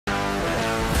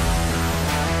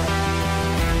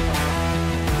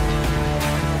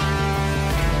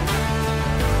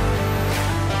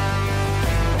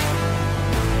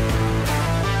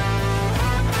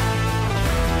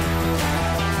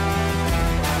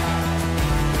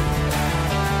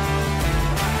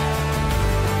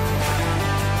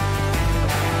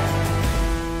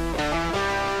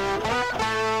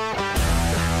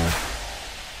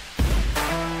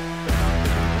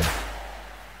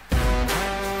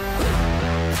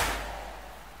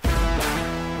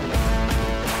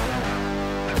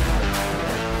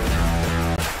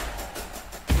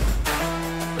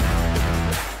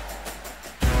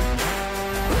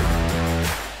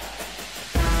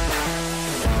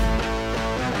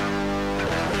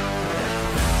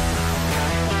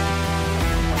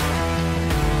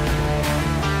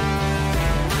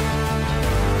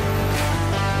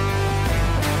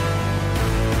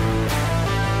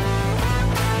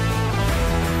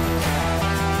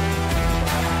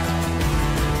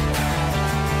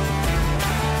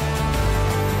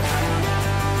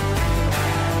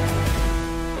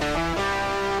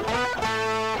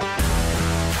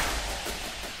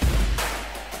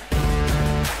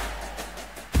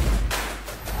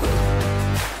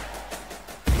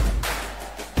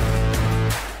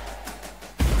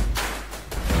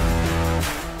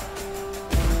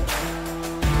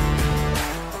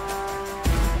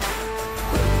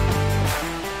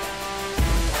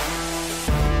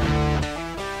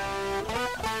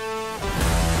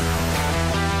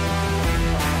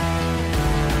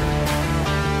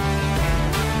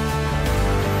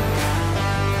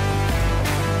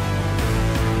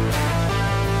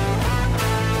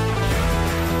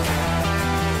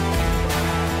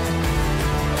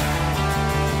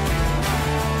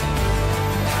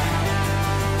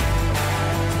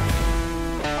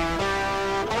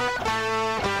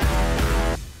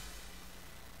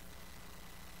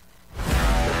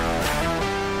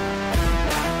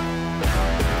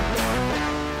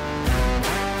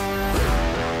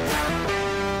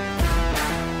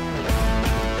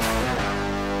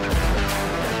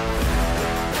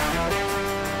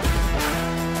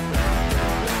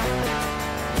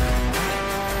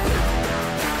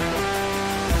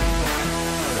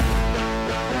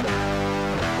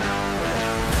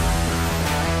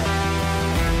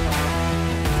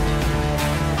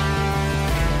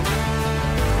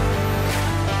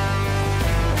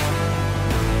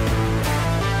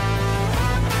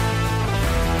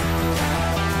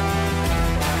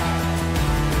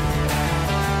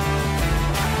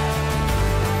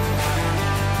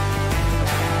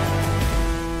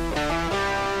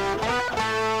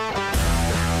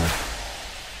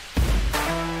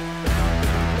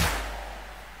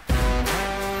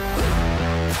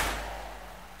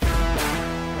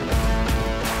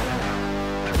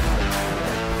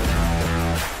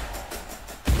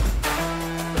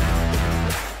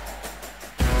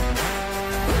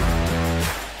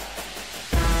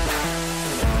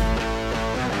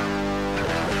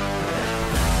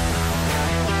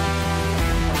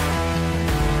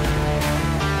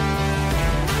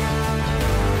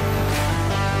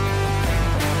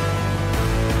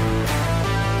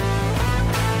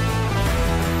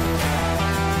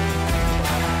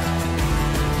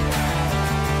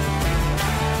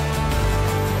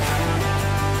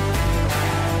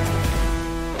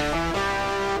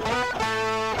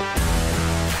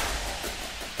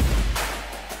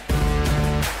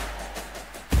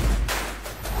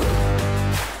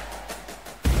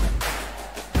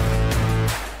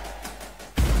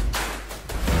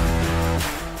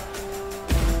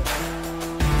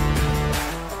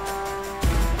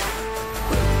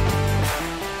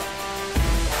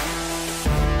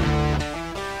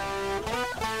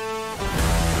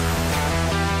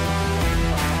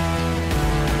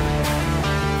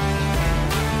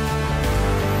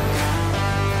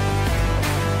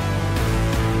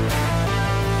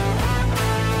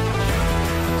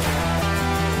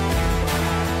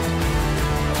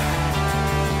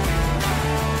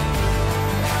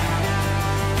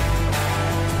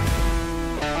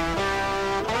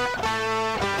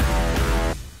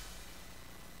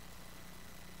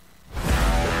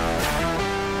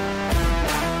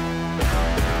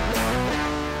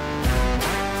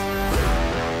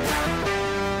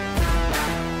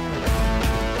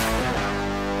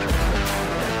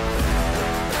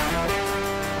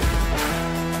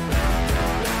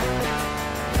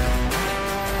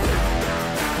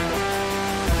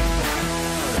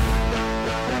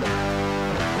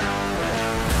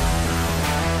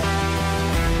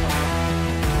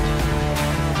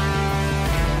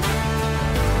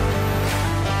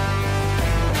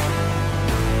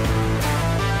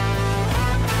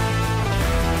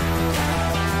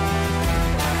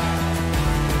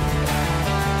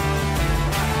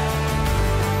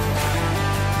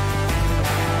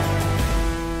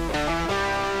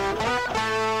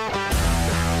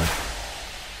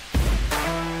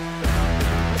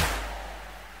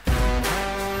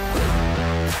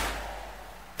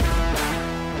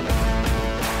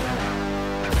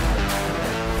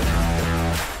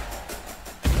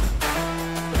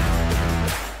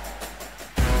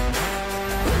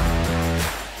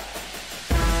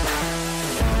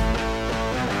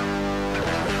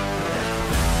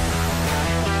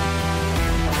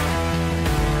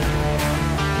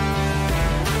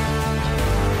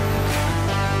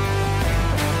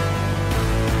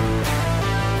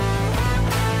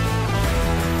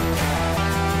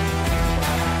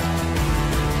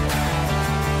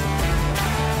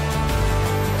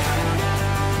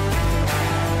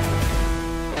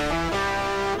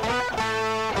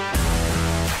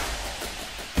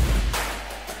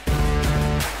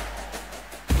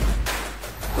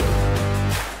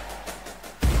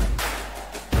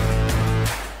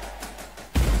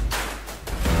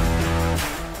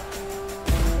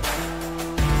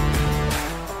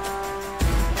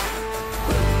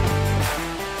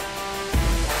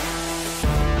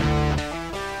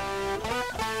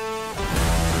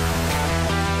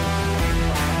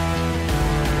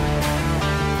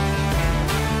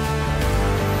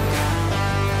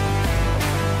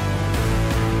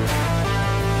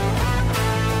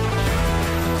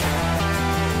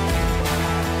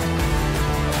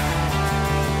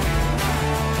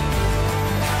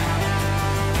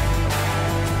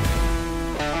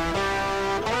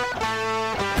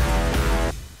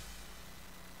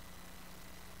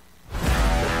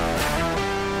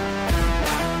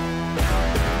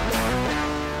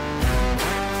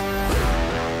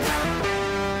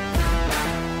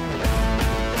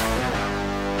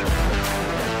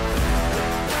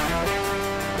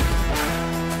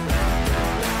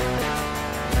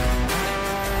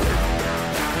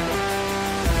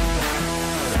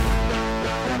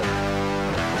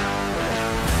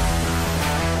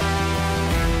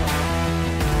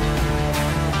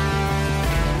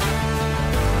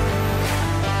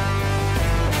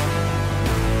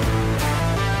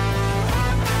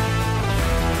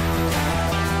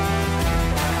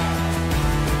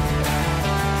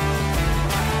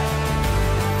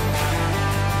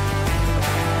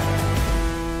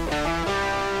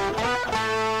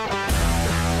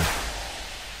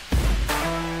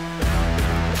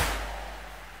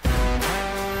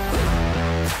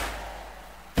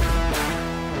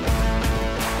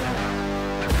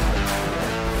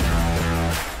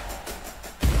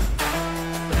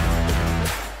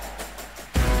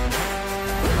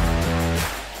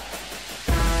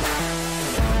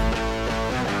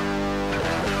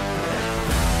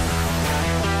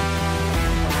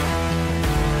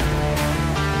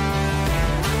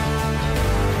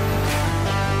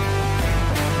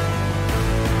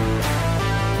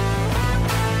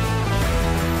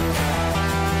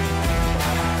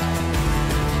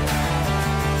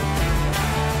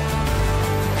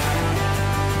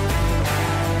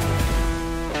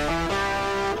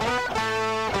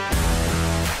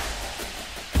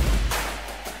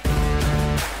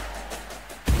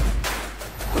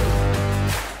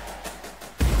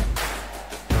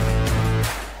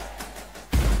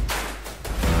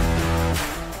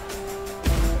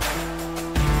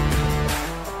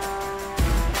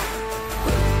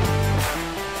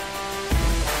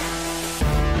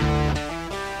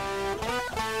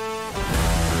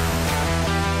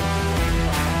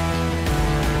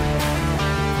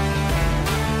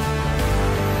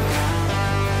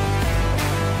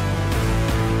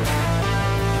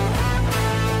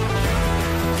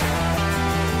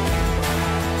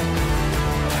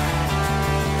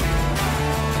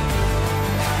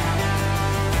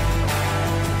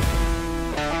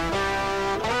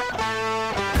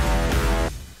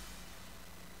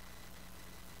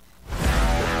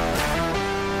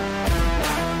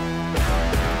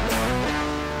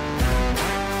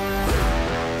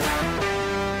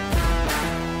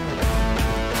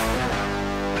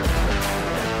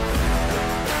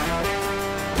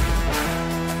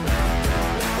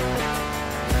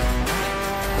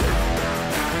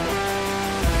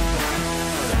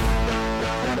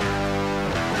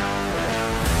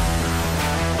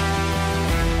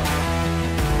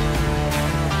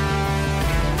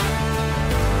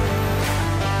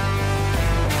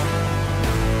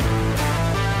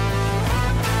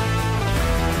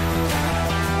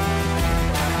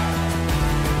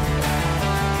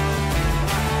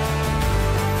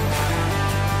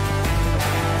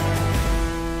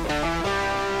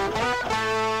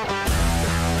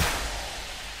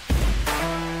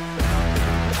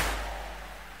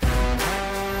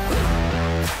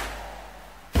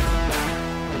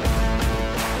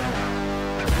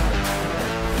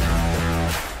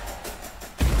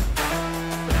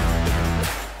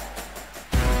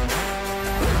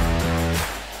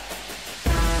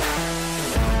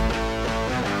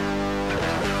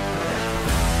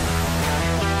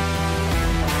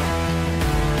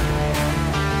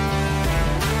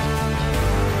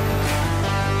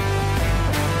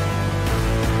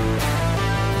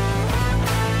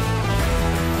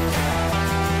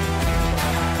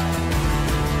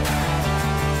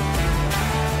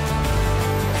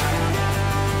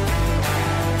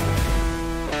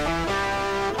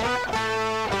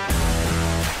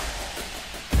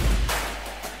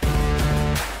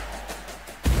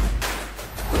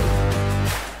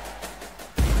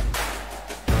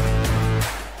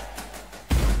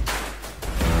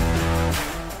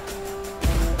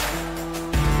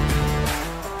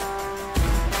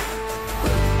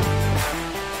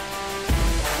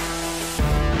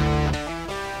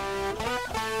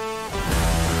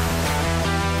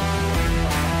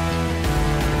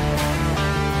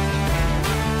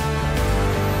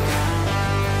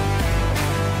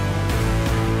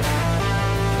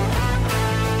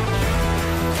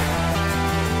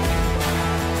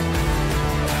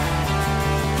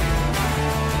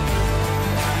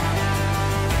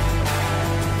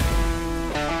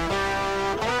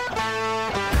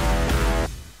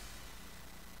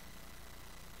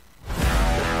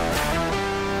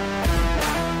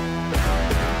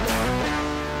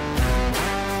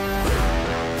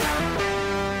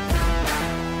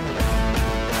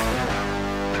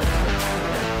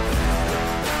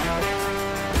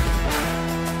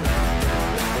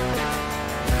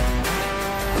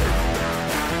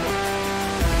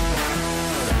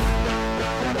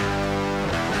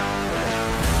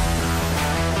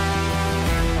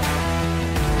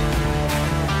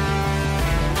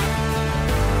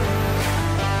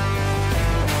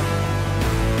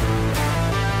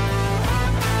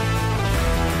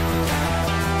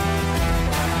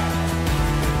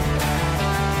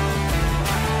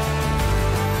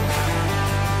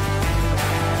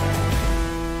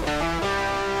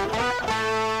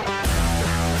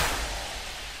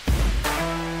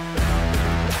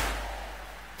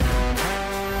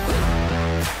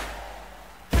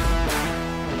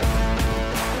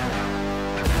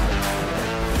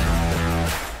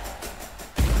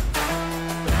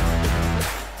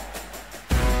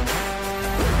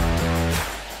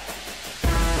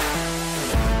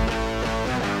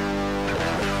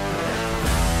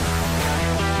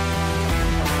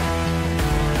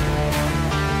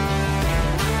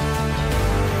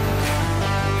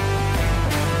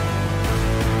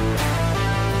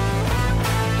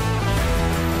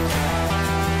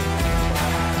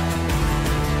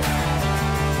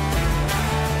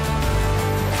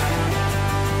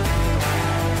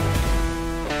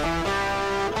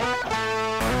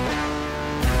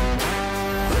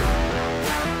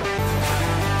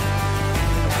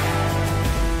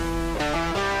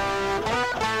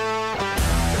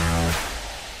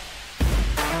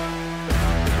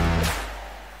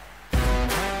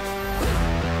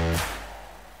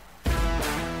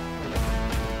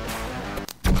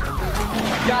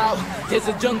out. There's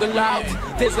a jungle out.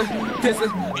 There's a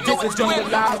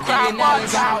jungle out.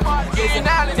 There's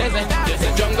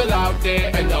a jungle out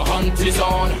there and the hunt is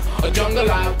on. A jungle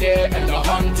out there and the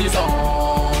hunt is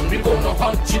on. We gonna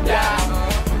hunt you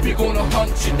down. We gonna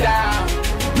hunt you down.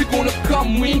 We gonna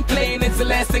come, we ain't playing, it's the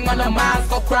last thing on our minds.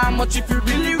 Call crime much if you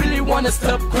really wanna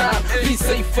stop crime. Be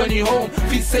safe when you're home,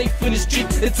 be safe in the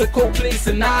streets. It's a cold place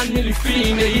and I'm really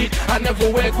feeling the heat. I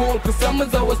never wear gold cause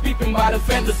someone's always peeping by the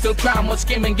fence. Still crime much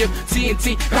came and give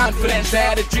TNT confidence. I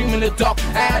had a dream in the dark,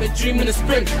 I had a dream in the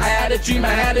spring. I had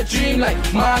a dream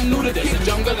like man knew that there's a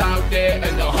jungle out there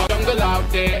and the jungle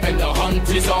out there and the hunt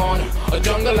is on. A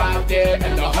jungle out there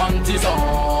and the hunt is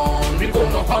on. We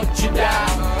gonna hunt you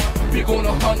down. We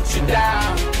gonna hunt you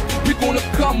down. We gonna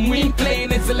come, we ain't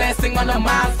playing, it's the last thing on our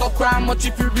minds. Call crime much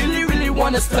if you really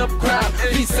wanna stop crime.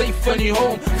 Be safe when you're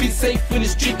home, be safe in the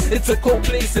streets. It's a cold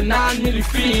place and I'm really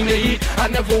feeling the heat. I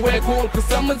never wear gold cause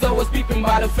someone's always peeping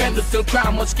by the fence. Still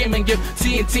crime much came and give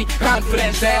TNT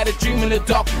confidence. I had a dream in the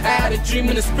dark, I had a dream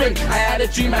in the spring. I had a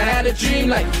dream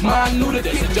like man knew that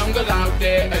there's a jungle out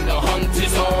there and the hunt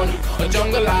is on. A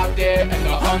jungle out there and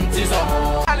the hunt is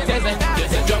on.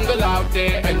 There's a jungle out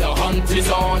there and the hunt is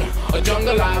on. A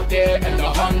jungle out there and the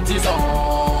hunt is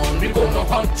on. We gonna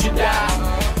hunt you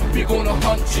down. We gonna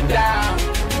hunt you down.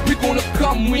 We gonna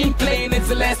come, we ain't playing, it's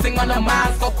the last thing on our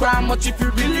minds. Call crime much if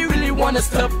you really wanna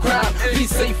stop crime. Be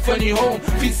safe when you're home,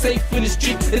 be safe in the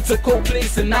streets. It's a cold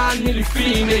place and I'm really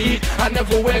feeling the heat. I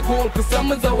never wear gold cause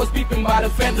someone's always peeping by the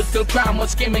fence. Still crime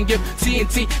much came and give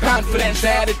TNT confidence. I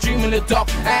had a dream in the dark,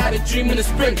 I had a dream in the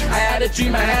spring. I had a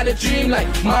dream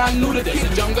like man knew that there's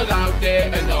a jungle out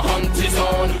there and the hunt is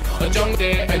on. A jungle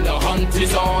there and the hunt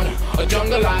is on. A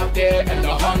jungle out there and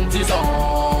the hunt is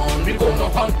on. We gonna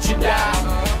hunt you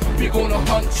down. We gonna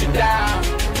hunt you down.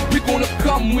 We gonna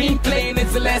come, we ain't playing,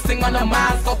 it's the last thing on our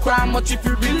minds. Call crime much if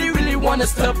you really wanna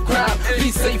stop crime.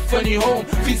 Be safe when you're home,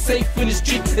 be safe in the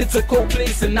streets. It's a cold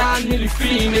place and I'm really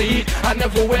feeling the heat. I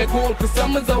never wear gold cause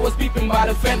someone's always peeping by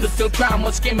the fence. Still crime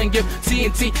much came and give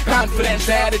TNT confidence.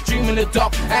 I had a dream in the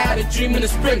dark, I had a dream in the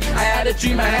spring. I had a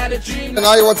dream. And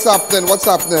now what's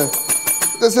happening?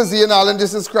 This is Ian Alleyne,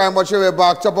 this is Crime Watch. We're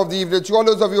back, top of the evening to all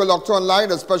those of you who are locked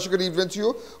online. A special good evening to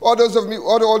you. All those of you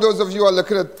who are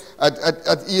looking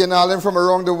at Ian Alleyne from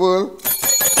around the world.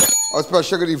 A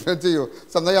special good evening to you.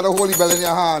 Sometimes you have to hold the bell in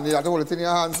your hand. You have to hold it in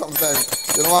your hand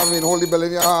sometimes. You know what I mean? Hold the bell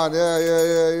in your hand.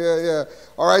 Yeah.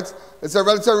 All right. It's a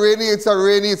rainy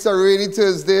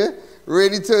Thursday.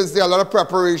 Rainy Thursday. A lot of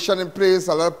preparation in place.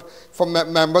 A lot for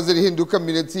members of the Hindu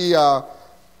community.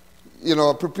 You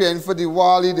know, preparing for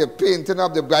Diwali, they're painting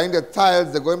up, they're buying the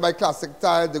tiles, they're going by classic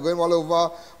tiles, they're going all over,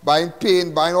 buying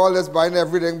paint, buying all this, buying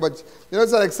everything. But, you know,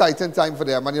 it's an exciting time for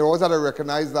them, and you always have to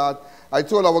recognize that. I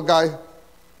told our guy,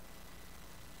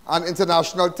 and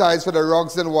international ties for the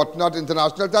rugs and whatnot.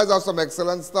 International ties have some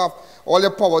excellent stuff. All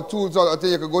your power tools, I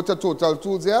think you can go to Total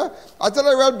Tools, yeah? I tell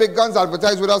you, real big guns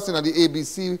advertise with us, you know, the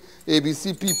ABC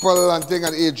people and thing,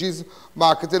 and AG's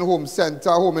Marketing Home Center,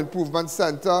 Home Improvement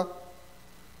Center.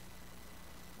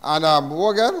 And who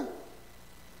again?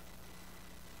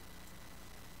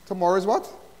 Tomorrow is what?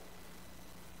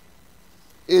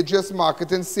 AGS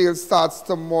Marketing Sales starts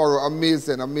tomorrow.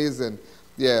 Amazing.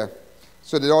 Yeah.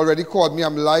 So they already called me.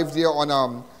 I'm live there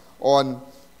on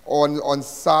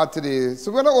Saturday.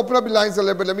 So we're gonna open up the lines a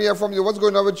little bit. Let me hear from you. What's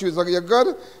going on with you? So you're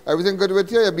good? Everything good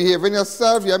with you? You're behaving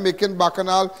yourself? You're making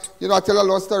bacchanal? You know, I tell you, I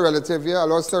lost a relative. Yeah, I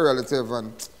lost a relative,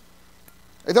 and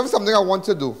it's something I want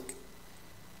to do.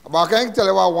 But I can't tell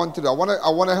you what I want to do. I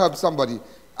want to help somebody.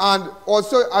 And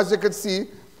also, as you can see,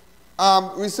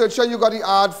 researcher, you got the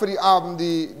ad for the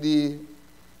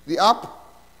app.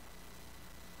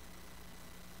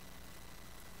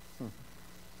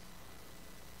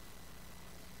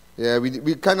 Yeah,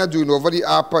 we kind of doing over the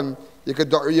app, and you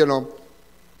could, you know,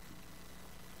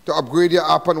 to upgrade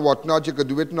your app and whatnot, you could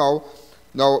do it now.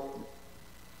 Now,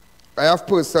 I have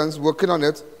persons working on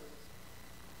it.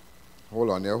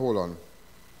 Hold on.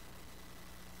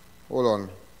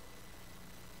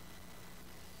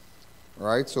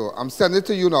 Right, so I'm sending it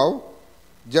to you now.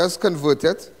 Just convert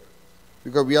it.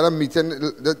 Because we had a meeting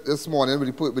this morning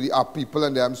with the app people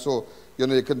and them. So, you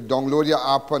know, you can download your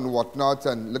app and whatnot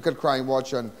and look at Crime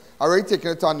Watch. And I already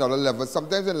taken it to another level.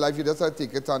 Sometimes in life, you just have to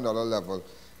take it to another level.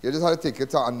 You just have to take it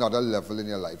to another level in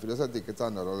your life. You just have to take it to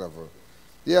another level.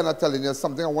 Yeah, and I'm telling you,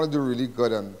 something I want to do really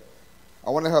good. And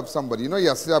I want to help somebody. You know,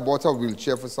 yesterday I bought a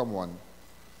wheelchair for someone.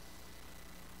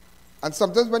 And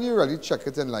sometimes when you really check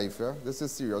it in life, yeah, this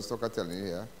is serious talk I'm telling you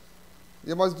here,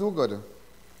 you must do good.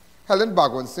 Helen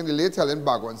Bagwonsing, the late Helen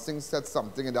Bagwonsing said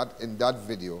something in that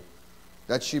video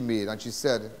that she made, and she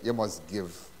said, you must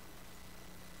give.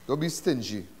 Don't be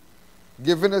stingy.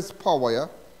 Giving is power, yeah?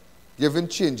 Giving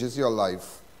changes your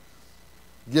life.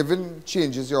 Giving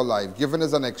changes your life. Giving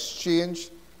is an exchange.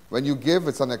 When you give,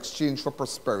 it's an exchange for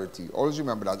prosperity. Always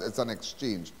remember that. It's an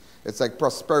exchange. It's like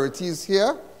prosperity is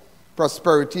here,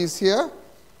 prosperity is here,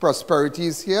 prosperity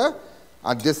is here,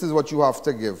 and this is what you have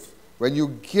to give. When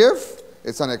you give,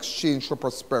 it's an exchange for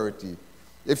prosperity.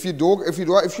 If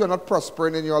you're not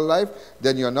prospering in your life,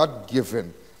 then you're not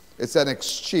giving. It's an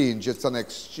exchange. It's an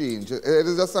exchange. It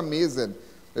is just amazing.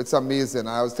 It's amazing.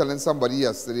 I was telling somebody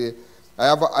yesterday, I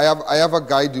have a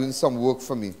guy doing some work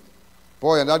for me.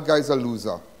 Boy, and that guy's a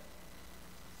loser.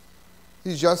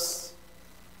 He's just,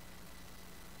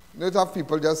 you know, to have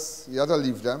people just, you have to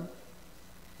leave them.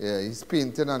 Yeah, he's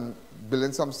painting and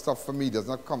building some stuff for me. He does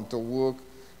not come to work.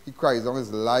 He cries on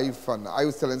his life. And I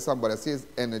was telling somebody, I say his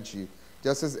energy,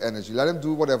 just his energy. Let him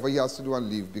do whatever he has to do and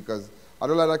leave, because I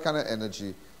don't like that kind of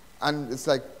energy. And it's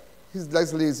like, he's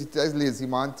like lazy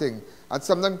man thing. And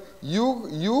sometimes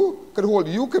you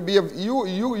could be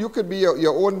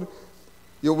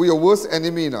your worst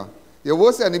enemy, you know. Your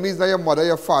worst enemy is not your mother,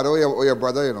 your father, or your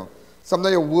brother, you know.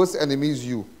 Sometimes your worst enemy is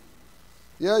you.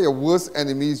 Yeah, your worst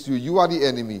enemy is you. You are the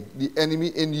enemy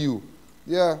in you.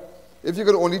 Yeah. If you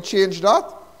could only change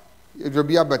that, it will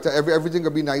be a better, everything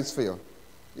will be nice for you.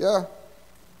 Yeah.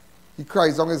 He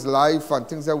cries on his life and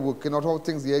things are working out, how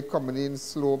things are coming in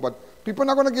slow, but people are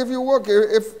not going to give you work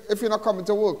if you're not coming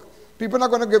to work. People are not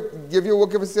going to give you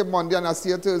work if it's Monday and I see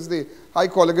you Thursday. Hi,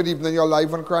 caller, good evening, you're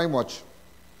live on Crime Watch.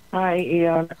 Hi,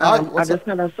 Ian. I just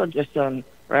had a suggestion,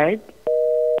 right?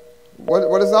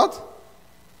 What is that?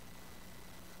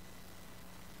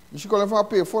 You should call him for a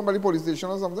payphone by the police station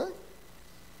or something.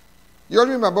 You all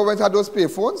remember when it had those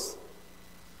payphones?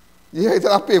 Yeah, it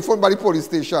had a payphone by the police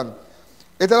station.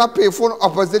 It had a payphone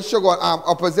opposite Sugar,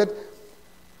 opposite.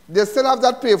 They still have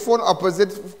that payphone opposite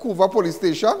Couva police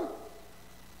station.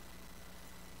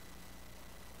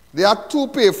 They had two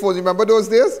payphones. Remember those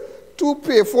days? Two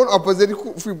payphones opposite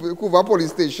Couva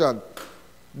police station.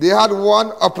 They had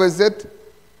one opposite,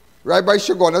 right by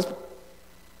Shagona's.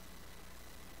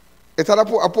 It had a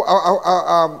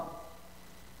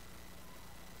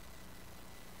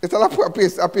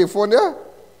payphone there.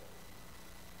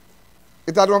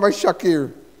 It had one by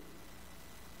Shakir.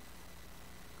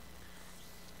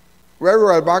 Where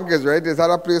Royal Bank is, right? There's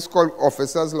a place called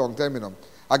Officers long time, you know.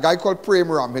 A guy called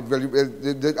Pierre and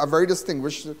Belgrave, a very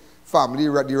distinguished family,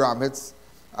 the Ramhits,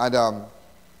 and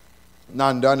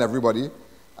Nanda and everybody.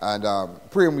 And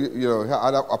Pierre, you know,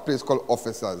 had a place called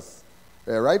Officers,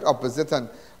 right opposite. And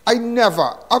I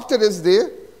never, up to this day,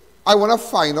 I want to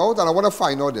find out, and I want to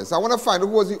find out this. I want to find out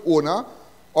who was the owner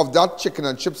of that chicken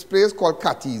and chips place called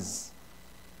Cathy's.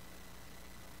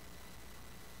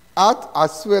 I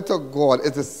swear to God,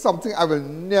 it is something I will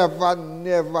never, as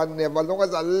long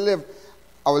as I live,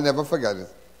 I will never forget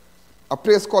it. A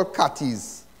place called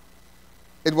Cathy's.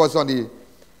 It was on the,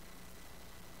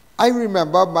 I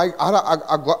remember I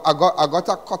got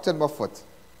a cut in my foot.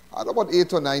 I had about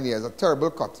 8 or 9 years, a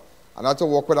terrible cut. And I had to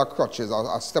walk with a crutches.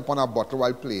 I step on a bottle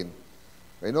while playing.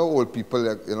 You know, old people,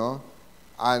 you know.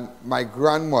 And my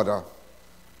grandmother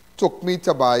took me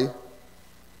to buy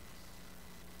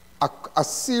a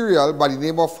cereal by the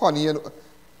name of Honey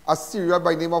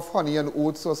and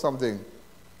Oats or something.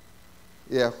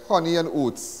 Yeah, Honey and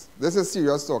Oats. This is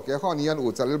serious talk, yeah? Honey and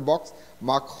Oats. A little box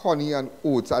marked Honey and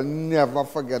Oats. I'll never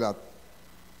forget that.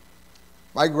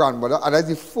 My grandmother, and that's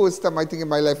the first time I think in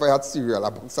my life I had cereal,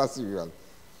 a box of cereal.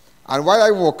 And while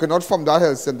I walking out from that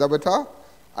health center with her,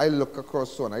 I look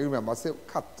across one. I remember, I say,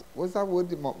 cat, what's that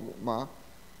word, ma?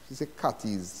 She said,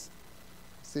 Cathy's.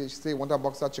 She say, want a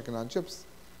box of chicken and chips?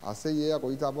 I say, yeah, I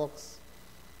go eat a box.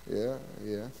 Yeah.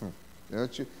 You know,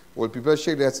 old people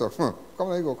shake their heads, so, come,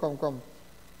 there you go, come.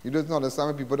 You don't understand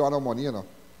when people don't have no money, you know.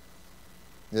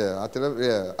 Yeah, I tell her,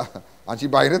 yeah. And she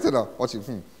buying it, you know. What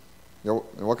you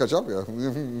want to catch up? Yeah.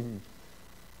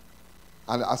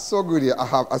 And I saw good here.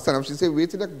 I stand up, she said, wait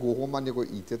till you go home and you go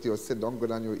eat it. You sit down, go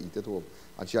down, you eat it home.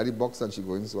 And she had the box and she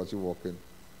go in, so she walk in.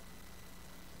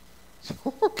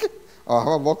 Okay. I have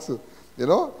a box, you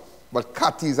know. But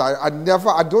Cathy's, I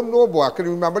don't know, boy. I can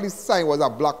remember the sign was a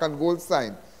black and gold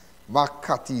sign. Mark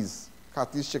Cathy's.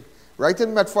 Cathy's chick. Right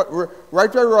in Medford,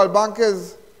 right where Royal Bank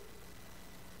is.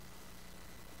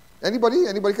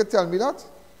 Anybody can tell me that?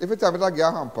 If you tell me that, get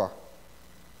a hamper.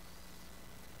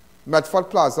 Medford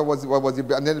Plaza was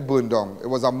the, and then it burned down. It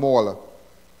was a mall.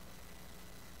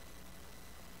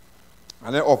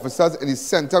 And then Officers in the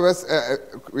center west,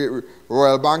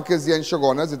 Royal Bank is here in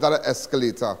Shagonas, it had an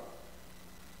escalator.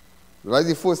 That's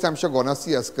the first time Shagonas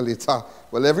see escalator.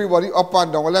 Well, everybody up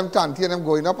and down, all them tanty and them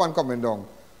going up and coming down.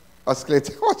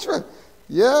 Escalator, watch me.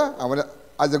 Yeah,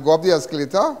 as I go up the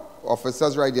escalator,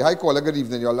 officers right there. Hi, caller, good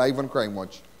evening. You're live on Crime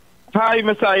Watch. Hi,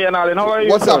 Mr. Ian Alleyne. How are you?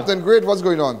 What's up then? Great. What's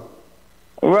going on?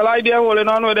 Well, I did holding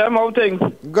on with them. How things?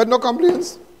 Good, no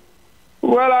complaints?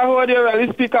 Well, I heard you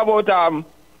really speak about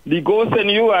the ghost in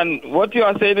you, and what you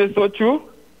are saying is so true.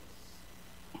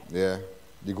 Yeah,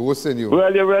 the ghost in you.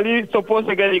 Well, you're really supposed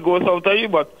to get the ghost out of you,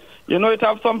 but you know, it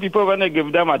have some people when they give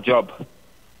them a job.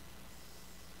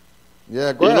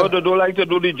 Yeah, go ahead. You know, they don't like to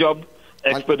do the job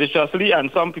expeditiously,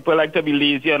 and some people like to be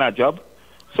lazy on a job.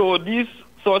 So these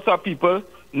sorts of people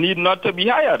need not to be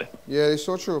hired. Yeah, it's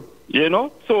so true. You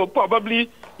know, so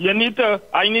probably I need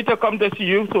to come to see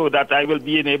you so that I will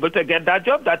be able to get that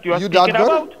job that you are speaking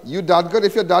about. You that good?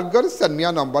 If you're that good, send me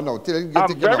a number now.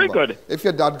 I'm very good. If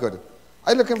you're that good.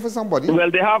 Are you looking for somebody? Well,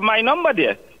 they have my number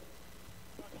there.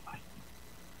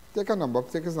 Take a number.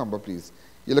 Take his number, please.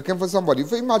 You're looking for somebody. If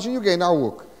you imagine you're getting out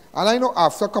work, and I know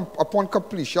upon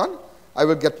completion, I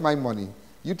will get my money.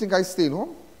 You think I staying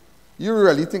home? You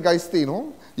really think I staying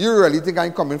home? You really think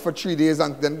I'm coming for 3 days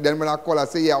and then when I call, I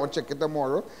say, yeah, I'll check it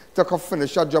tomorrow to come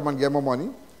finish your job and get my money?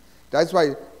 That's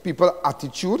why people's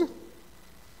attitude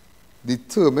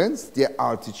determines their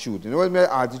altitude. You know what I mean?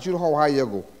 Altitude, how high you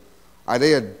go. Either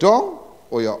you're down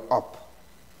or you're up.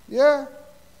 Yeah.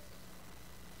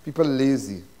 People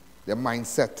lazy. Their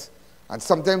mindset. And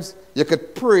sometimes you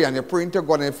could pray and you're praying to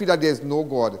God and you feel that there's no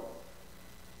God.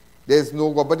 There's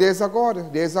no God. But there's a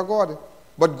God. There's a God.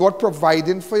 But God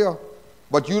providing for you.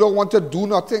 But you don't want to do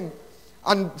nothing.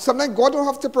 And sometimes God don't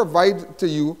have to provide to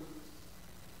you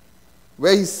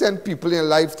where he sent people in your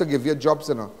life to give you jobs.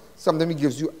 You know. Sometimes he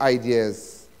gives you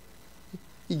ideas.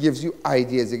 He gives you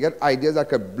ideas. You get ideas that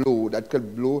could blow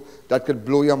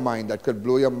your mind, that could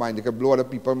blow your mind, that could blow other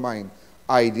people's mind.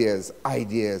 Ideas,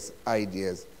 ideas,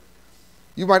 ideas.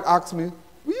 You might ask me,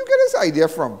 where you get this idea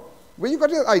from? Where you got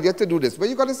this idea to do this? Where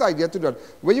you got this idea to do that?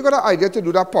 Where you got an idea to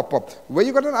do that pop-up? Where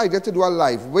you got an idea to do a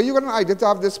live? Where you got an idea to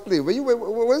have this play?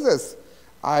 What is this?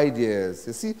 Ideas.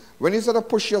 You see, when you sort of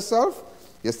push yourself,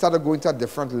 you start going to a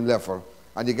different level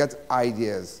and you get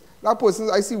ideas. That person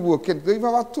I see working, they don't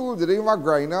even have a tool, they don't even have a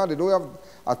grinder, they don't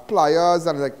have pliers,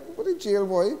 and like, what is jail,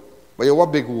 boy? But you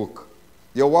want big work.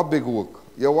 You want big work.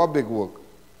 You want big work.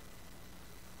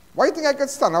 Why do you think I could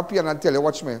stand up here and tell you,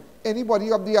 watch me,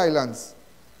 anybody of the islands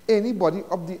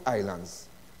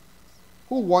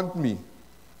who want me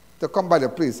to come by the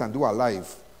place and do a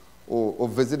live or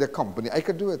visit the company, I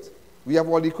could do it. We have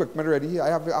all the equipment ready here. I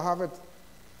have it.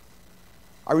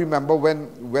 I remember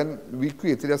when we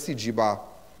created a CG bar,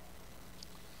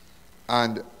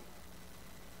 and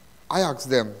I asked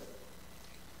them,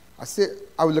 I said,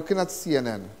 I was looking at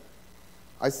CNN.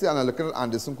 I said, and I'm looking at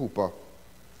Anderson Cooper,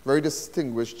 very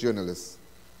distinguished journalist.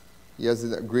 He has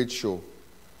a great show.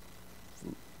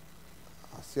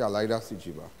 I said, I like that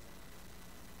CG bar.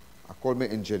 I called my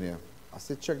engineer. I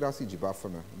said, check that CG bar for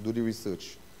me. Do the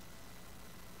research.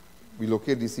 We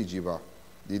locate the CG bar,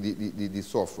 the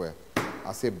software.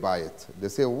 I say, buy it. They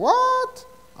say, what?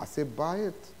 I say, buy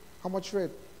it. How much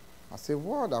rate? I say,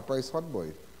 what? That price hot,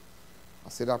 boy. I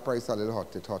say, that price a little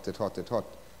hot. It hot.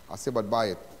 I say, but buy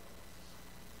it.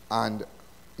 And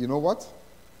you know what?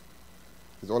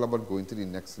 It's all about going to the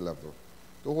next level.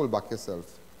 Don't hold back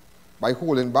yourself. By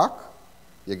holding back,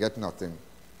 you get nothing.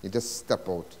 You just step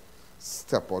out.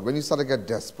 Step out. When you start to get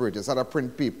desperate, you start to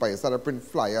print paper, you start to print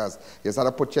flyers, you start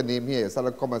to put your name here, you start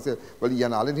to come and say, well,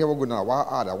 Ian Alleyne, here we're going now.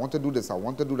 I want to do this, I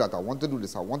want to do that, I want to do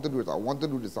this, I want to do it, I want to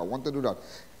do this, I want to do that.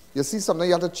 You see, sometimes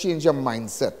you have to change your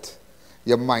mindset.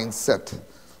 Your mindset.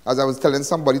 As I was telling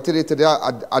somebody today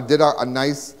I did a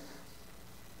nice...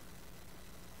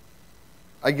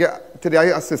 Today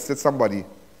I assisted somebody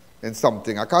in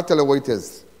something. I can't tell you what it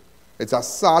is. It's a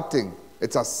sad thing.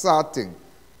 It's a sad thing.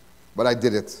 But I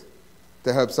did it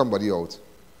to help somebody out.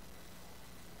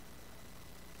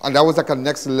 And that was like a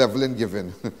next level in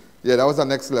giving. Yeah, that was a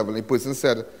next level. The person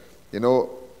said, you know,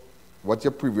 what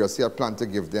you previously had planned to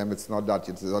give them, it's not that,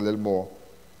 it's a little more.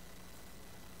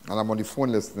 And I'm on the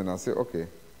phone listening. I say, okay.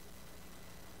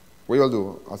 What you'll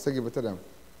do? I say, give it to them.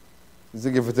 You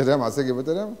say, give it to them? I say, give it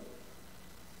to them.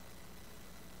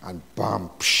 And bam,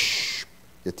 psh,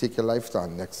 you take your life to the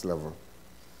next level.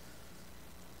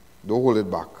 Don't hold it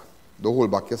back. Don't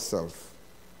hold back yourself.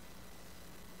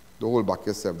 Don't hold back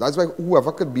yourself. That's why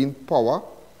whoever could be in power,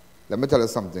 let me tell you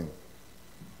something.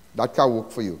 That can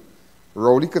work for you.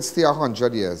 Rowley could stay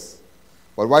 100 years.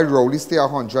 But while Rowley stay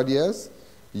 100 years,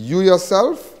 you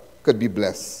yourself could be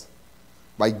blessed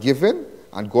by giving,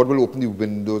 and God will open the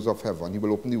windows of heaven. He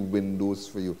will open the windows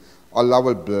for you. Allah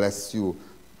will bless you.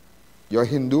 You're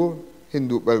Hindu,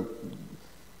 well,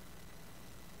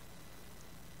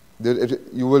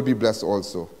 you will be blessed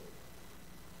also.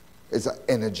 It's an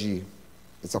energy.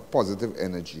 It's a positive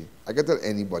energy. I can tell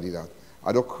anybody that.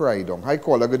 I don't cry down. Hi,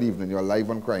 caller. Good evening. You're live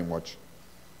on Crime Watch.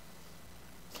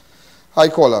 Hi,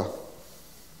 caller.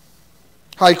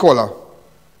 Hi, caller.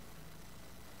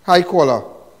 Hi, caller.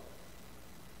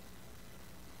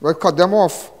 Well, cut them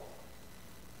off.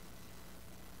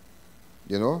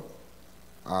 You know?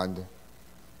 And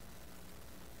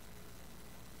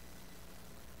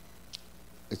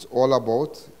it's all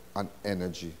about an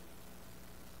energy.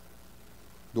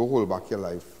 Don't hold back your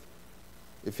life.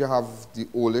 If you have the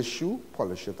oldest shoe,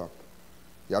 polish it up.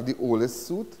 You have the oldest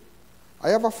suit. I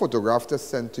have a photograph to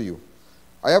send to you.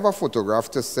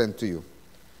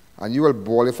 And you will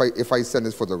bawl if I send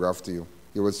this photograph to you.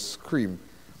 You will scream.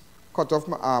 Cut off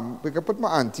my arm. We can put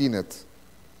my auntie in it.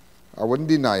 I wouldn't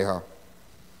deny her.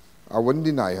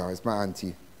 It's my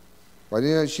auntie. But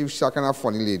you know, she's kind of a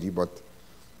funny lady, but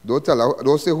don't tell her,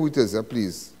 don't say who it is,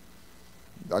 please.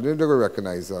 I don't even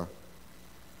recognize her.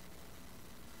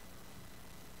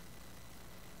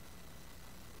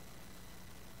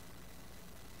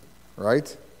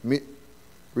 Right?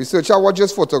 Researcher, watch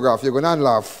this photograph. You're going to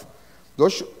laugh.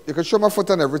 You can show my foot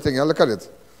and everything. Yeah? Look at it.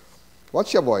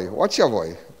 Watch your boy.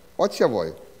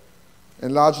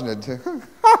 Enlarging it.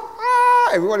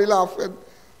 Everybody laughing.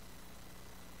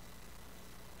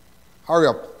 Hurry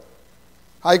up.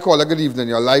 Hi, caller. Good evening.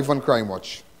 You're live on Crime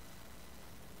Watch.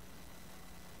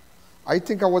 I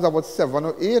think I was about 7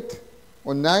 or 8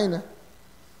 or 9.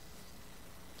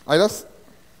 I just...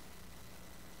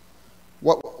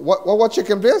 What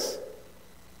chicken place?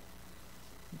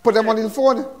 Put them on the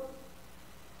phone.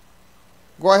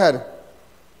 Go ahead.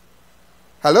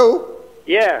 Hello?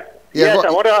 Yeah. Yes, I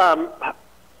want to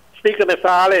speak to Mr.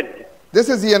 Alleyne. This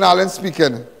is Ian Alleyne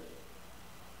speaking.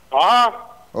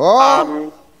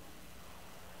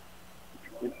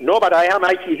 No, but I have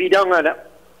my TV down on it.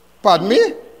 Pardon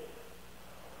me?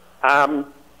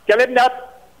 Tell him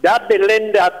that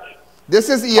building that... This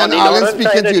is Ian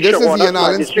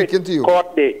Alleyne speaking to you.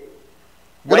 Court day.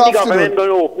 When the government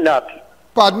will open that?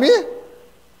 Pardon me?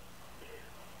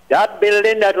 That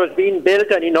building that was being built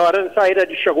on the northern side of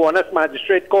the Chaguanas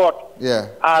Magistrate Court. Yeah.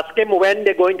 Ask him when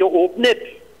they're going to open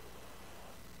it.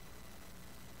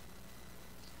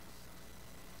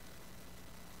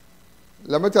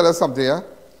 Let me tell you something, yeah?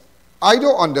 I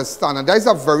don't understand, and that is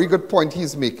a very good point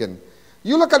he's making.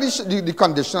 You look at the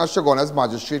condition of Chaguanas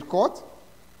Magistrate Court.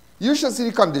 You should see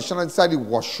the condition inside the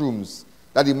washrooms.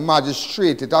 That the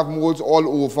magistrate, it have molds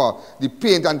all over, the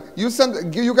paint, and you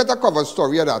get a cover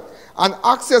story of that. And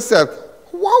ask yourself,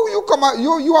 wow,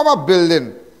 you have a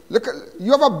building. Look,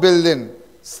 you have a building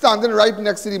standing right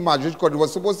next to the magistrate court. It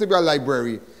was supposed to be a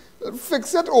library.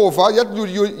 Fix it over, yet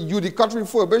you the cut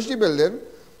refurbish the building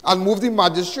and move the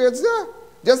magistrates there.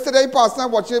 Yesterday, Pastor,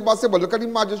 watching it, but look at the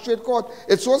magistrate court.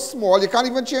 It's so small, you can't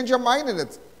even change your mind in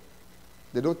it.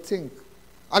 They don't think.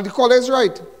 And the caller is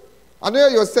right. I know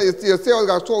you say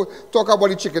talk about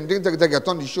the chicken thing to get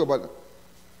on the show, but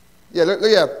yeah,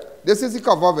 this is the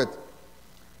cover of it.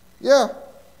 Yeah.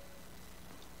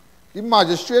 The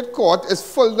magistrate court is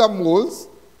full of moles.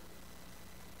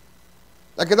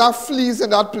 Like it have fleas in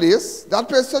that place. That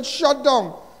place is shut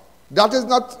down. That is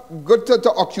not good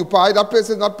to occupy. That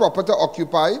place is not proper to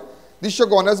occupy. The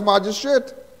Chaguanas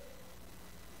magistrate.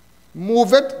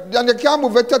 Move it, and you can't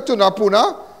move it to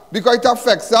Tunapuna because it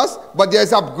affects us, but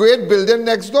there's a great building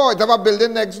next door. It have a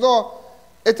building next door.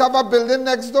 It have a building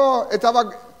next door. It have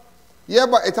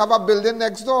a building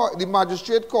next door. The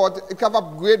magistrate court, it have a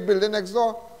great building next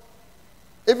door.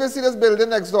 If you see this building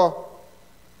next door,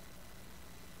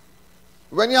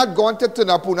 when you had gone to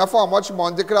Tunapuna for how much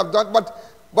money they could have done,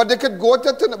 but they could go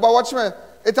to Tunapuna, but watch me,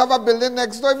 it have a building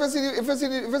next door. If you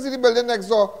see the building next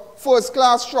door, first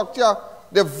class structure,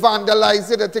 they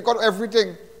vandalize it, they take out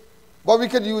everything. But we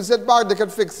could use it back, they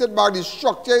could fix it back, the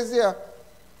structure is here.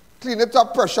 Clean it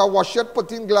up, pressure wash it,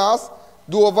 put in glass,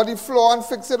 do over the floor and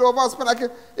fix it over.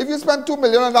 If you spend $2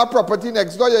 million on that property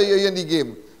next door, you're in the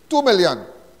game. $2 million.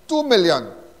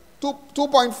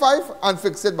 2.5 and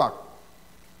fix it back.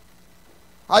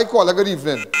 Hi, caller, good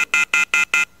evening.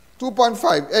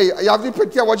 2.5. Hey, you have the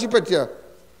picture, watch the picture.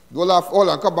 Don't laugh, hold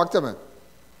on, come back to me.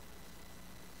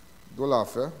 Don't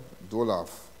laugh, eh? Don't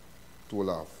laugh. Don't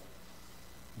laugh.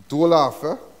 Don't laugh,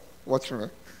 eh? Watch me.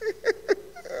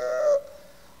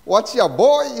 Watch your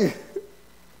boy.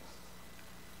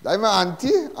 That's my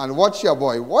auntie, and watch your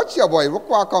boy. Watch your boy. Look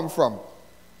where I come from.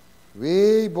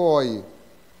 Way boy.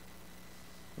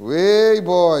 Way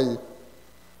boy.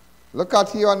 Look at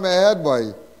here on my head,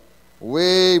 boy.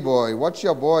 Way boy. Watch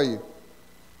your boy.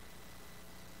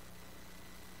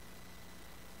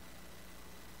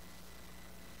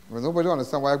 Well, nobody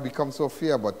understands why I become so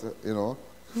fair, but, you know.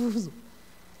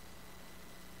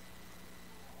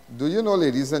 Do you know,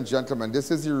 ladies and gentlemen,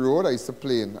 this is the road I used to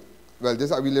play in. Well,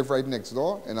 we live right next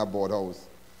door in a board house.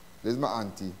 This is my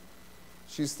auntie.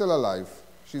 She's still alive.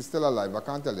 She's still alive. I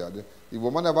can't tell you. The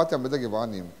woman never told me to give her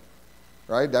name.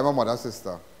 Right? That's my mother's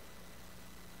sister.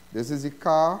 This is the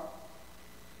car.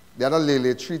 The other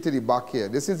lily tree to the back here.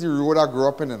 This is the road I grew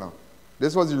up in.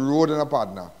 This was the road in a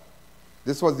partner.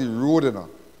 This was the road in.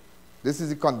 This is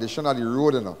the condition of the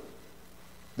road in.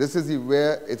 This is the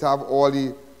where it have all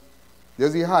the.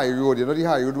 There's the high road. You know the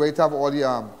high road where it have all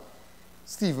the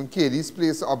Stephen Cady's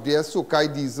place up there,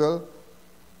 Sokai Diesel.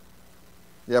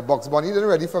 Yeah, Bugs Bunny didn't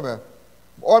ready for me.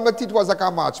 All my teeth was like a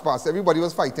march past. Everybody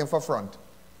was fighting for front.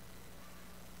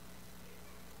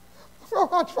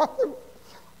 March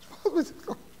past.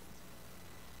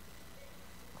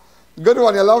 Good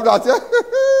one, you love that, yeah?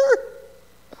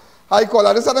 Hi, caller.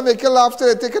 I just had to make you laugh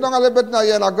today. Take it on a little bit now.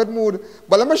 You're in a good mood.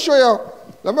 But let me show you.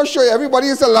 Let me show you. Everybody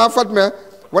used to laugh at me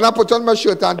when I put on my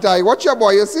shirt and tie. Watch your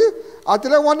boy, you see? I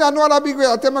tell you one day, I know that'll be great.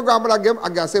 I tell my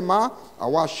grandmother, I say, Ma, I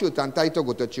want a shirt and tie to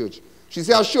go to church. She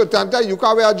say, a shirt and tie, you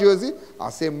can't wear a jersey? I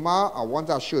say, Ma, I want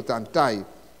a shirt and tie.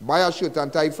 Buy a shirt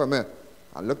and tie for me.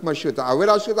 I look my shirt. I wear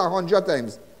that shirt 100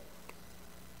 times.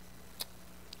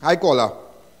 Hi, caller.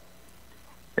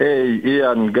 Hey,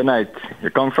 Ian, good night. You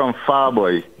come from far,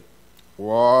 boy.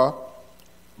 What?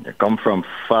 You come from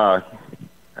far.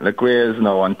 Look where it is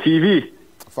now, on TV.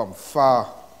 From far.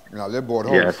 In a little board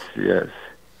house. Yes, yes.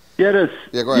 Hear this.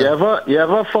 Yeah, go ahead. You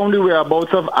ever found the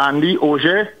whereabouts of Andy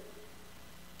Auger?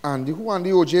 Andy? Who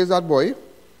Andy Auger is that boy?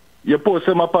 You posted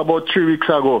him up about 3 weeks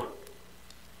ago.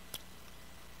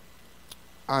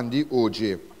 Andy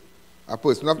Auger. A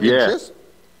person of interest?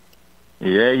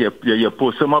 Yeah, you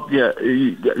posted him up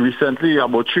recently,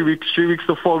 about 3 weeks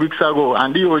to 4 weeks ago.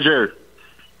 Andy Auger.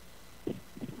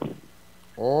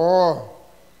 Oh.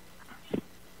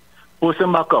 Post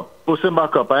him back up.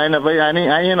 I ain't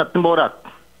nothing about that.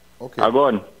 Okay. I go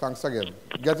on. Thanks again.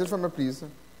 Get it from me, please.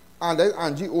 And there's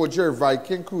Andy Auger,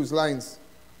 Viking Cruise Lines.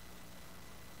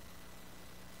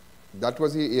 That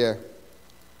was he here.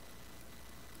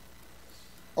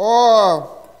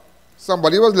 Oh,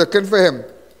 somebody was looking for him.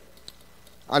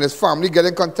 And his family get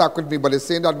in contact with me, but they're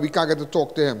saying that we can't get to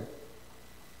talk to him.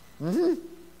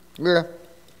 Yeah.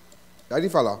 That's the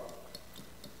fella.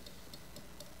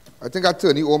 I think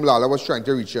Attorney Lala was trying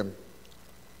to reach him.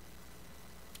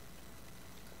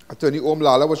 Attorney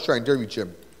Lala was trying to reach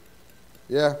him.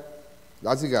 Yeah,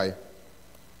 that's the guy.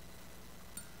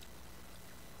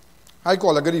 Hi,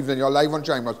 caller. Good evening. You're live on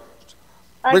Chime.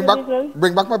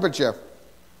 Bring back my picture.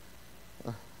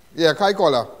 Yeah, hi,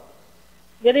 caller.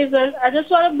 Good evening. I just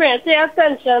want to bring to your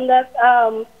attention that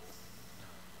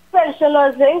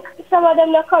pensioners, some of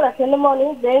them are collecting the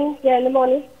money, then getting the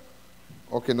money.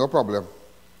 Okay, no problem.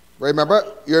 You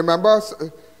remember,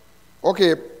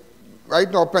 okay,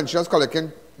 right now pensioners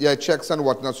collecting their checks and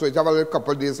whatnot, so it have a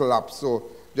couple of days lapse, so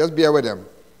just bear with them.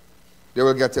 They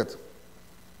will get it.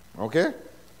 Okay?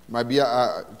 Might be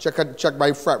a check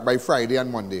by Friday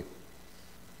and Monday.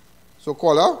 So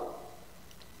caller,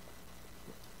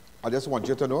 I just want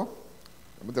you to know,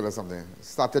 let me tell you something,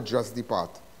 start to dress the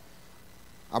part.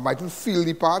 I mightn't feel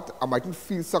the part, I mightn't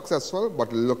feel successful,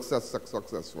 but look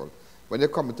successful. When you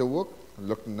come to work,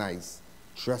 look nice.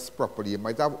 Dress properly. You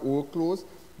might have old clothes,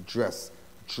 dress,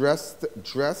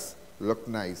 look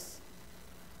nice.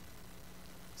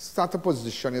 Start to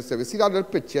position yourself. You see that little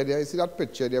picture there? You see that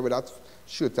picture there with that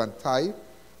shirt and tie?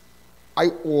 I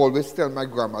always tell my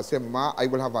grandma, I say, Ma, I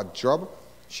will have a job.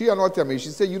 She and all tell me, she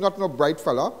say, you not no bright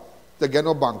fella to get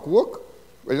no bank work.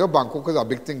 Well, you know, bank work is a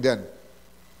big thing then.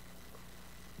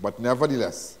 But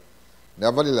nevertheless,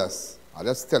 I'm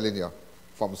just telling you,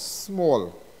 from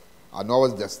small, I know I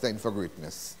was destined for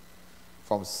greatness.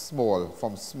 From small.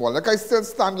 Like I still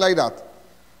stand like that.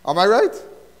 Am I right?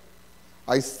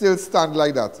 I still stand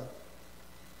like that.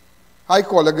 Hi,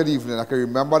 caller, good evening. I can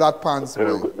remember that pants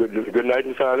boy. Good night,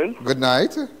 Mr. Alleyne. Good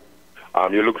night.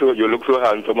 You look so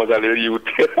handsome as a little youth.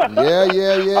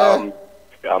 Yeah.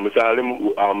 Mr.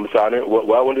 Alleyne,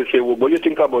 what I want to say, what do you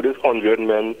think about this 100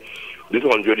 men, this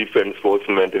 100 defense force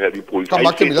men to help the police? Come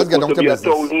back to me, let's get down to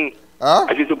business. Huh?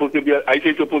 I say supposed to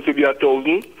be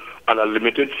 1,000 and a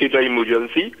limited state of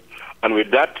emergency, and with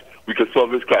that we could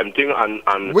solve this crime thing.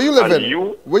 And where you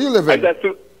living? Where you living?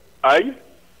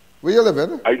 Where you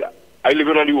living? I live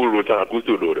on the old road and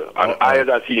Acoustic Road. And I, as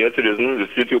a senior citizen, the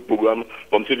city program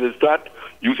from city to start,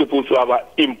 you're supposed to have an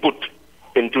input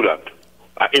into that.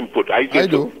 I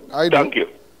do.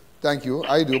 Thank you.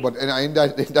 I do, but in an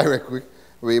indirect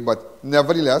way. But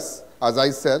nevertheless, as I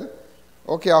said,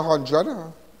 okay,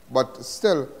 100, but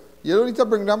still, You don't need to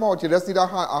bring them out. You just need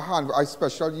a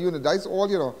special unit. That's all,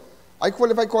 you know.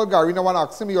 If I call Gary now and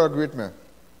ask him, you'll agree with me.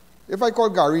 If I call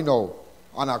Gary now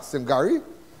and ask him, Gary,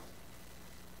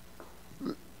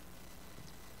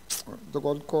 the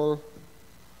God call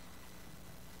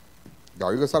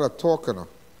Gary goes start talking.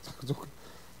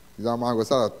 That man goes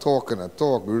start talking and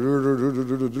talk.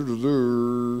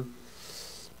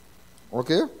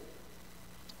 Okay?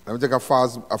 Let me take a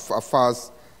fast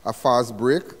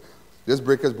break. This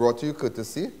break is brought to you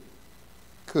courtesy.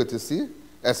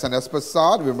 SNS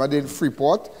Passad, remember they're in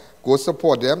Freeport. Go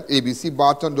support them. ABC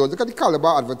Barton Doors. Look at the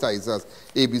caliber advertisers.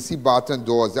 ABC Barton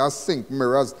Doors. They have sink,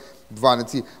 mirrors,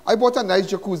 vanity. I bought a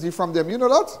nice jacuzzi from them. You know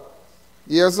that?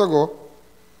 Years ago.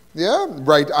 Yeah?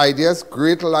 Bright ideas,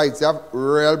 great lights. They have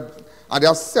real, and they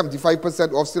have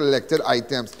 75% off selected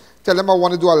items. Tell them I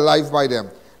want to do a live by them.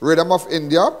 Rhythm of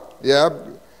India. Yeah?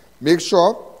 Make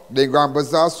sure the Grand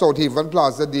Bazaar, South Haven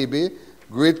Plaza, DB.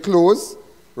 Great clothes.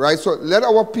 Right? So let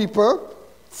our people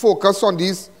focus on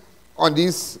these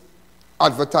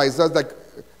advertisers like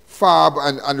Fab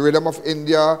and Rhythm of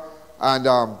India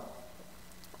and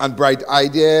Bright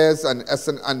Ideas and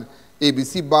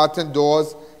ABC Barton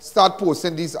Doors. Start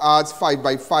posting these ads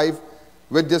 5x5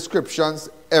 with descriptions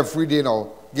every day now.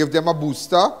 Give them a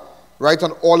booster right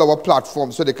on all our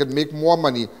platforms so they can make more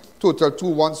money. Total 2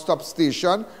 one-stop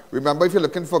station. Remember, if you're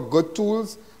looking for good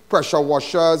tools, pressure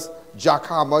washers,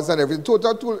 jackhammers and everything.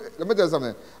 Total tool. Let me tell you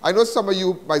something. I know some of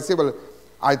you might say, well,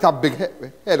 I have big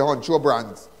head honcho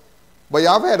brands. But you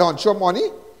have head honcho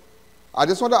money? I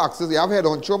just want to ask you, you have head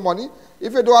honcho money?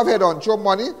 If you don't have head honcho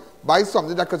money, buy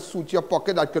something that could suit your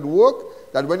pocket, that could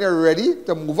work, that when you're ready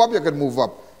to move up, you can move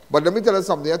up. But let me tell you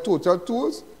something, Total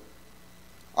Tools,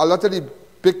 a lot of the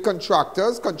big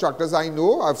contractors I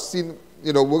know, I've seen,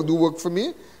 you know, do work for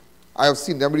me. I have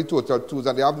seen them with the Total Tools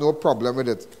and they have no problem with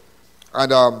it.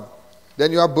 And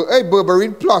then you have, hey,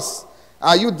 Berberine Plus.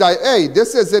 Are you hey,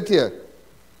 this is it here.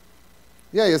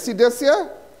 Yeah, you see this here?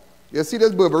 You see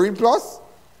this Berberine Plus?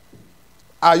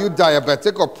 Are you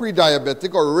diabetic or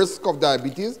pre-diabetic or risk of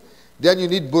diabetes? Then you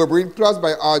need Berberine Plus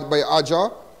by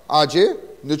RJ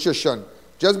Nutrition.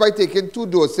 Just by taking 2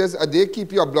 doses a day,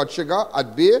 keep your blood sugar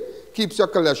at bay, keeps your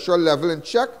cholesterol level in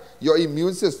check, your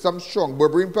immune system strong.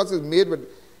 Berberine Plus is made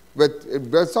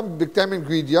with some big time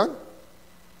ingredient.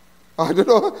 I don't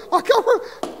know. I can't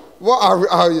remember. What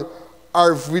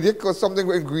Ayurvedic or something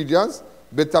with ingredients?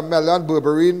 Bitter melon,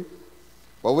 berberine.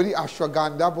 But what the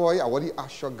ashwagandha, boy? What the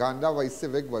ashwagandha, boy?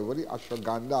 Civic, boy? What the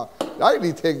ashwagandha? That is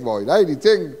the thing, boy. That is the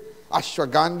thing.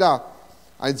 Ashwagandha.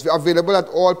 And it's available at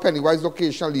all Pennywise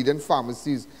location leading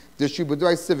pharmacies. Distributed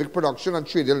by Civic Production and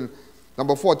Trading,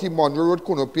 number 40 Monroe Road,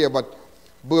 Conopia. But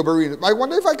berberine. I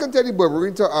wonder if I can tell you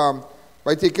berberine to,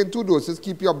 by taking 2 doses,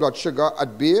 keep your blood sugar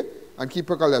at bay and keep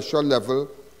your cholesterol level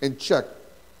in check.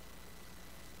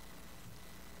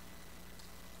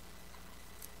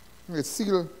 It's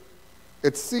sealed.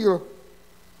 It's sealed.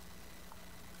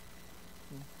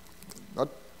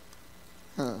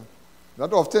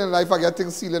 Not often in life I get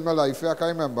things sealed in my life. I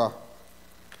can't remember.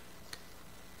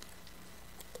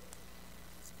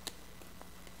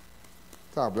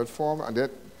 Tablet form. And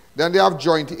then they have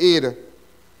joint aid.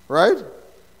 Right?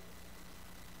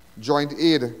 Joint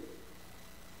aid.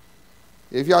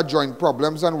 If you have joint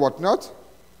problems and whatnot,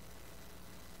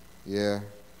 yeah,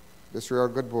 this real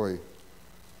good boy.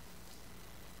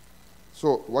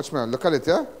 So, watch me, look at it,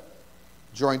 yeah?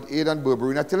 Joint aid and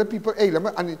berberine. I tell the people, hey, let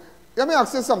me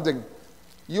ask you something.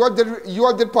 You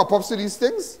all did pop-ups to these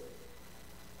things?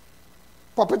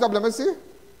 Pop it up, let me see.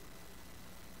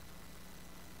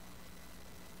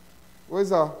 Where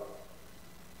is that?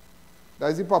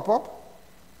 That is the pop-up?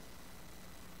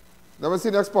 Let me see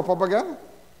the next pop-up again.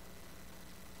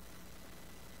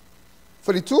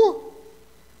 For the 2?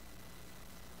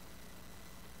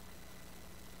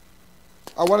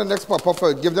 I want the next pop-up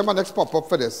for it. Give them a next pop-up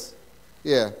for this.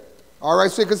 Yeah. All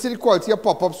right, so you can see the quality of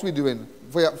pop-ups we're doing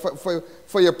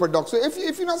for your product. So if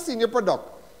you're not seeing your product,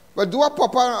 well, do a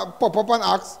pop-up and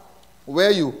ask, where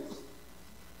are you?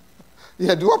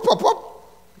 Yeah, do a pop-up.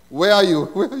 Where are you?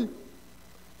 Where are you?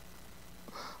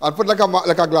 I'll put like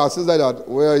a glasses like that.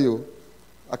 Where are you?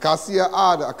 I can't see your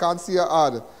ad. I can't see your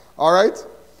ad. All right?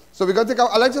 So we're going to take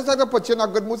I like just like to put you in a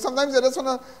good mood. Sometimes you just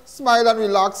want to smile and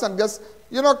relax and just,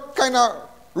 you know, kind of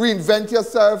reinvent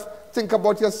yourself. Think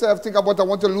about yourself. Think about, I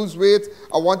want to lose weight.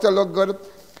 I want to look good.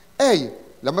 Hey,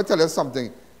 let me tell you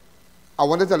something. I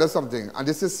want to tell you something. And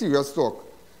this is serious talk.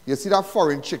 You see that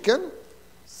foreign chicken?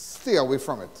 Stay away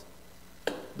from it.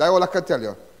 That's all I can tell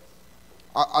you.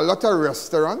 A lot of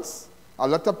restaurants, a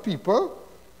lot of people,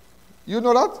 you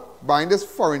know that? Buying this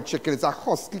foreign chicken. It's a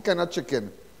husky kind of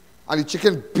chicken. And the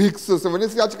chicken big, so when you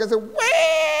see that chicken, say,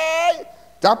 way!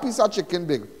 That piece of chicken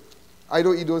big. I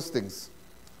don't eat those things.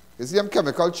 You see them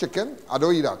chemical chicken, I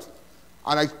don't eat that.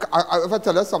 And if I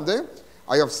tell you something,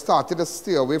 I have started to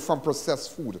stay away from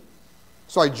processed food.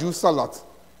 So I juice a lot.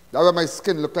 That way my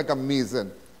skin look like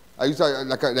amazing. I use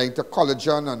like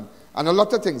collagen and a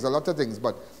lot of things,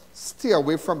 but stay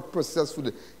away from processed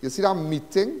food. You see that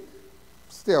meat thing?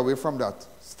 Stay away from that.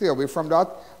 Stay away from that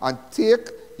and take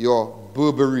your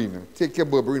berberine. Take your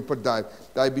berberine, put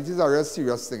diabetes is a real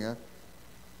serious thing. Eh?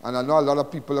 And I know a lot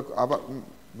of people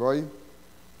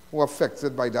who are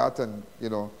affected by that, and you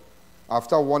know,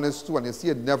 after 1 is 2, and you see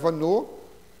you never know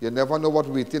what's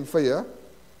waiting for you.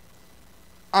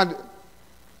 And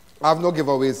I have no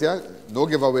giveaways here, no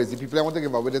giveaways. The people I want to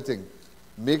give away the thing,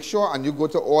 make sure and you go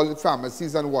to all the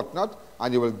pharmacies and whatnot,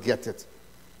 and you will get it.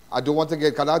 I don't want to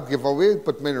get that giveaway,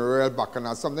 put me in a real back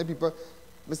and sometimes people,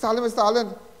 Mr.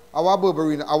 Alleyne, our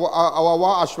berberine,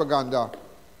 our ashwagandha.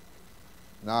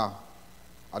 Nah,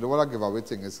 I don't want to give away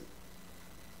things.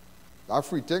 That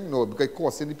free thing? No, because it's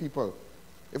costing the people.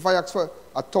 If I ask for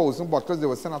 1,000 bottles, they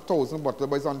will send 1,000 bottles,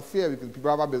 but it's unfair because people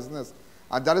have a business.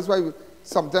 And that is why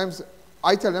sometimes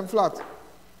I tell them flat,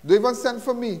 don't even send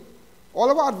for me. All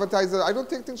of our advertisers, I don't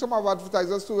take things from our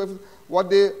advertisers too. If what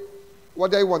they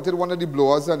wanted, one of the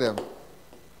blowers and them.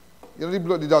 You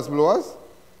know the dust blowers?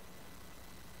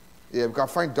 Yeah, we can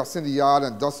find dust in the yard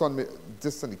and dust on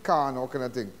this in the car and all kind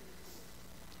of thing.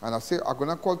 And I say, I'm going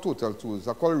to call Total Tools.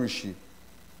 I call Rishi.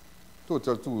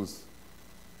 Total Tools.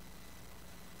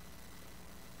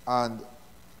 And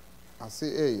I say,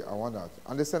 hey, I want that.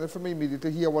 And they send it for me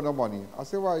immediately. Here, I want the money. I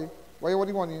say, why? Why you want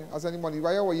the money? I say, the money.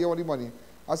 Why you want the money?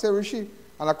 I say, Rishi.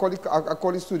 And I call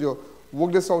the studio.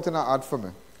 Work this out in an ad for me.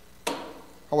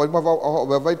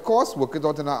 However it costs, work it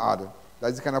out in an ad.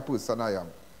 That's the kind of person I am.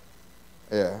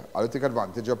 Yeah, I don't take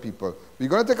advantage of people. We're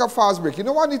going to take a fast break. You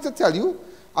know what I need to tell you?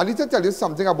 I need to tell you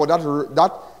something about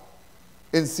that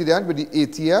incident with the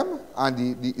ATM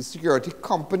and the security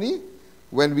company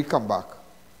when we come back.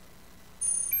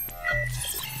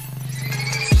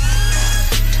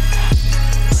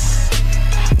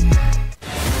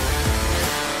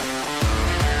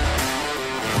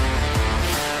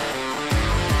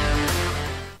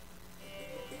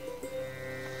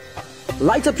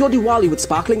 Light up your Diwali with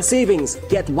sparkling savings.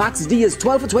 Get Wax Dias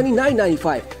 12 for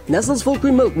 $29.95. Nestle's Full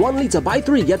Cream Milk 1 liter, buy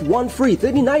 3, get 1 free,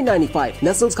 $39.95.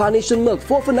 Nestle's Carnation Milk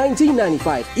 4 for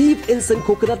 $19.95. Eve Instant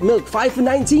Coconut Milk 5 for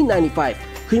 $19.95.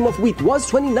 Cream of Wheat was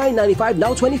 $29.95,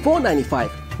 now $24.95.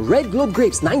 Red Globe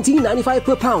Grapes $19.95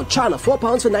 per pound. Chana 4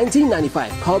 pounds for $19.95.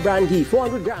 Cow Brand Ghee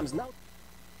 400 grams now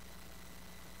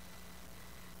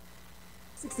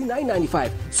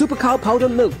 $69.95. Super Cow Powder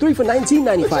Milk 3 for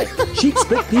 $19.95. Chic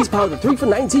Split Peas Powder 3 for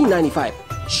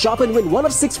 $19.95. Shop and win 1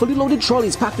 of 6 fully loaded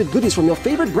trolleys packed with goodies from your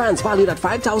favorite brands valued at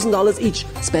 $5,000 each.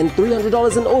 Spend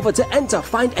 $300 and over to enter.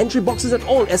 Find entry boxes at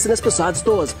all SNS Prasad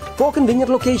stores. 4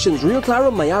 convenient locations: Rio Claro,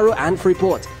 Mayaro, and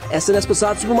Freeport. SNS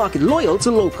Prasad Supermarket, loyal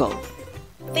to local.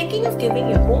 Thinking of giving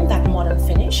your home that modern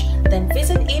finish? Then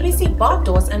visit ABC Bar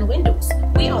Doors and Windows.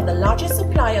 We are the largest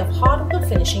supplier of hardwood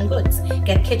finishing goods.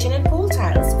 Get kitchen and pool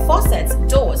tiles, faucets,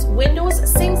 doors, windows,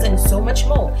 sinks, and so much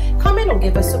more. Come in or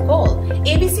give us a call.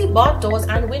 ABC Bar Doors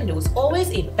and Windows, always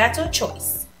a better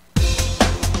choice.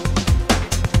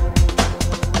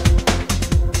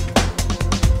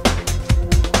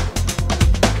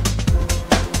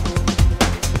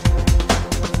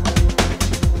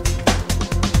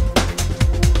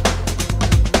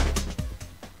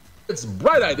 It's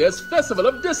Bright Ideas Festival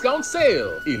of Discount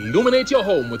Sale. Illuminate your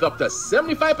home with up to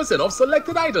 75% off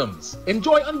selected items.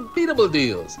 Enjoy unbeatable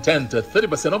deals. 10 to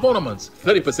 30% off ornaments,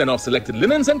 30% off selected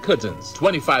linens and curtains,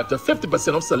 25 to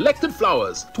 50% off selected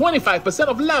flowers, 25%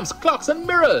 off lamps, clocks, and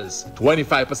mirrors,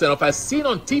 25% off as seen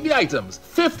on TV items,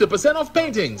 50% off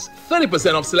paintings,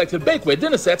 30% off selected bakeware,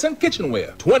 dinner sets, and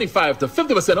kitchenware, 25 to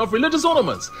 50% off religious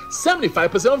ornaments,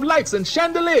 75% off lights and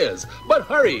chandeliers. But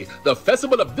hurry, the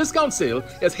Festival of Discount Sale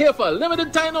is here for a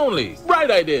limited time only.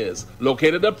 Bright Ideas,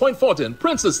 located at Point Fortin,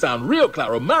 Princestown, Rio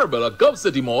Claro, Maribel, Gulf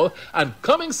City Mall, and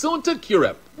coming soon to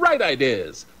Curep. Bright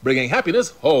Ideas, bringing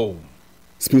happiness home.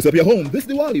 Spruce up your home this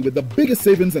Diwali with the biggest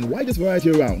savings and widest variety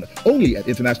around. Only at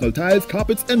International Tiles,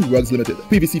 Carpets and Rugs Limited.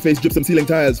 PVC face gypsum ceiling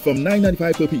tiles from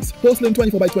 $9.95 per piece. Porcelain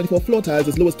 24x24 floor tiles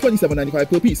as low as $27.95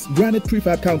 per piece. Granite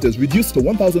prefab counters reduced to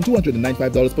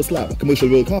 $1,295 per slab. Commercial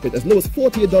roll carpet as low as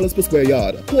 $48 per square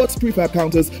yard. Quartz prefab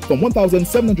counters from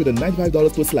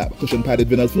 $1,795 per slab. Cushion padded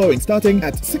vinyl flooring starting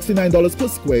at $69 per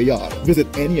square yard. Visit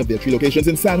any of their 3 locations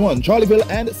in San Juan, Charleville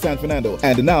and San Fernando.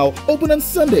 And now, open on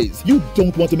Sundays. You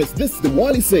don't want to miss this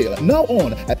Diwali sale now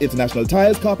on at International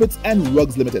Tiles, Carpets and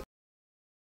Rugs Limited.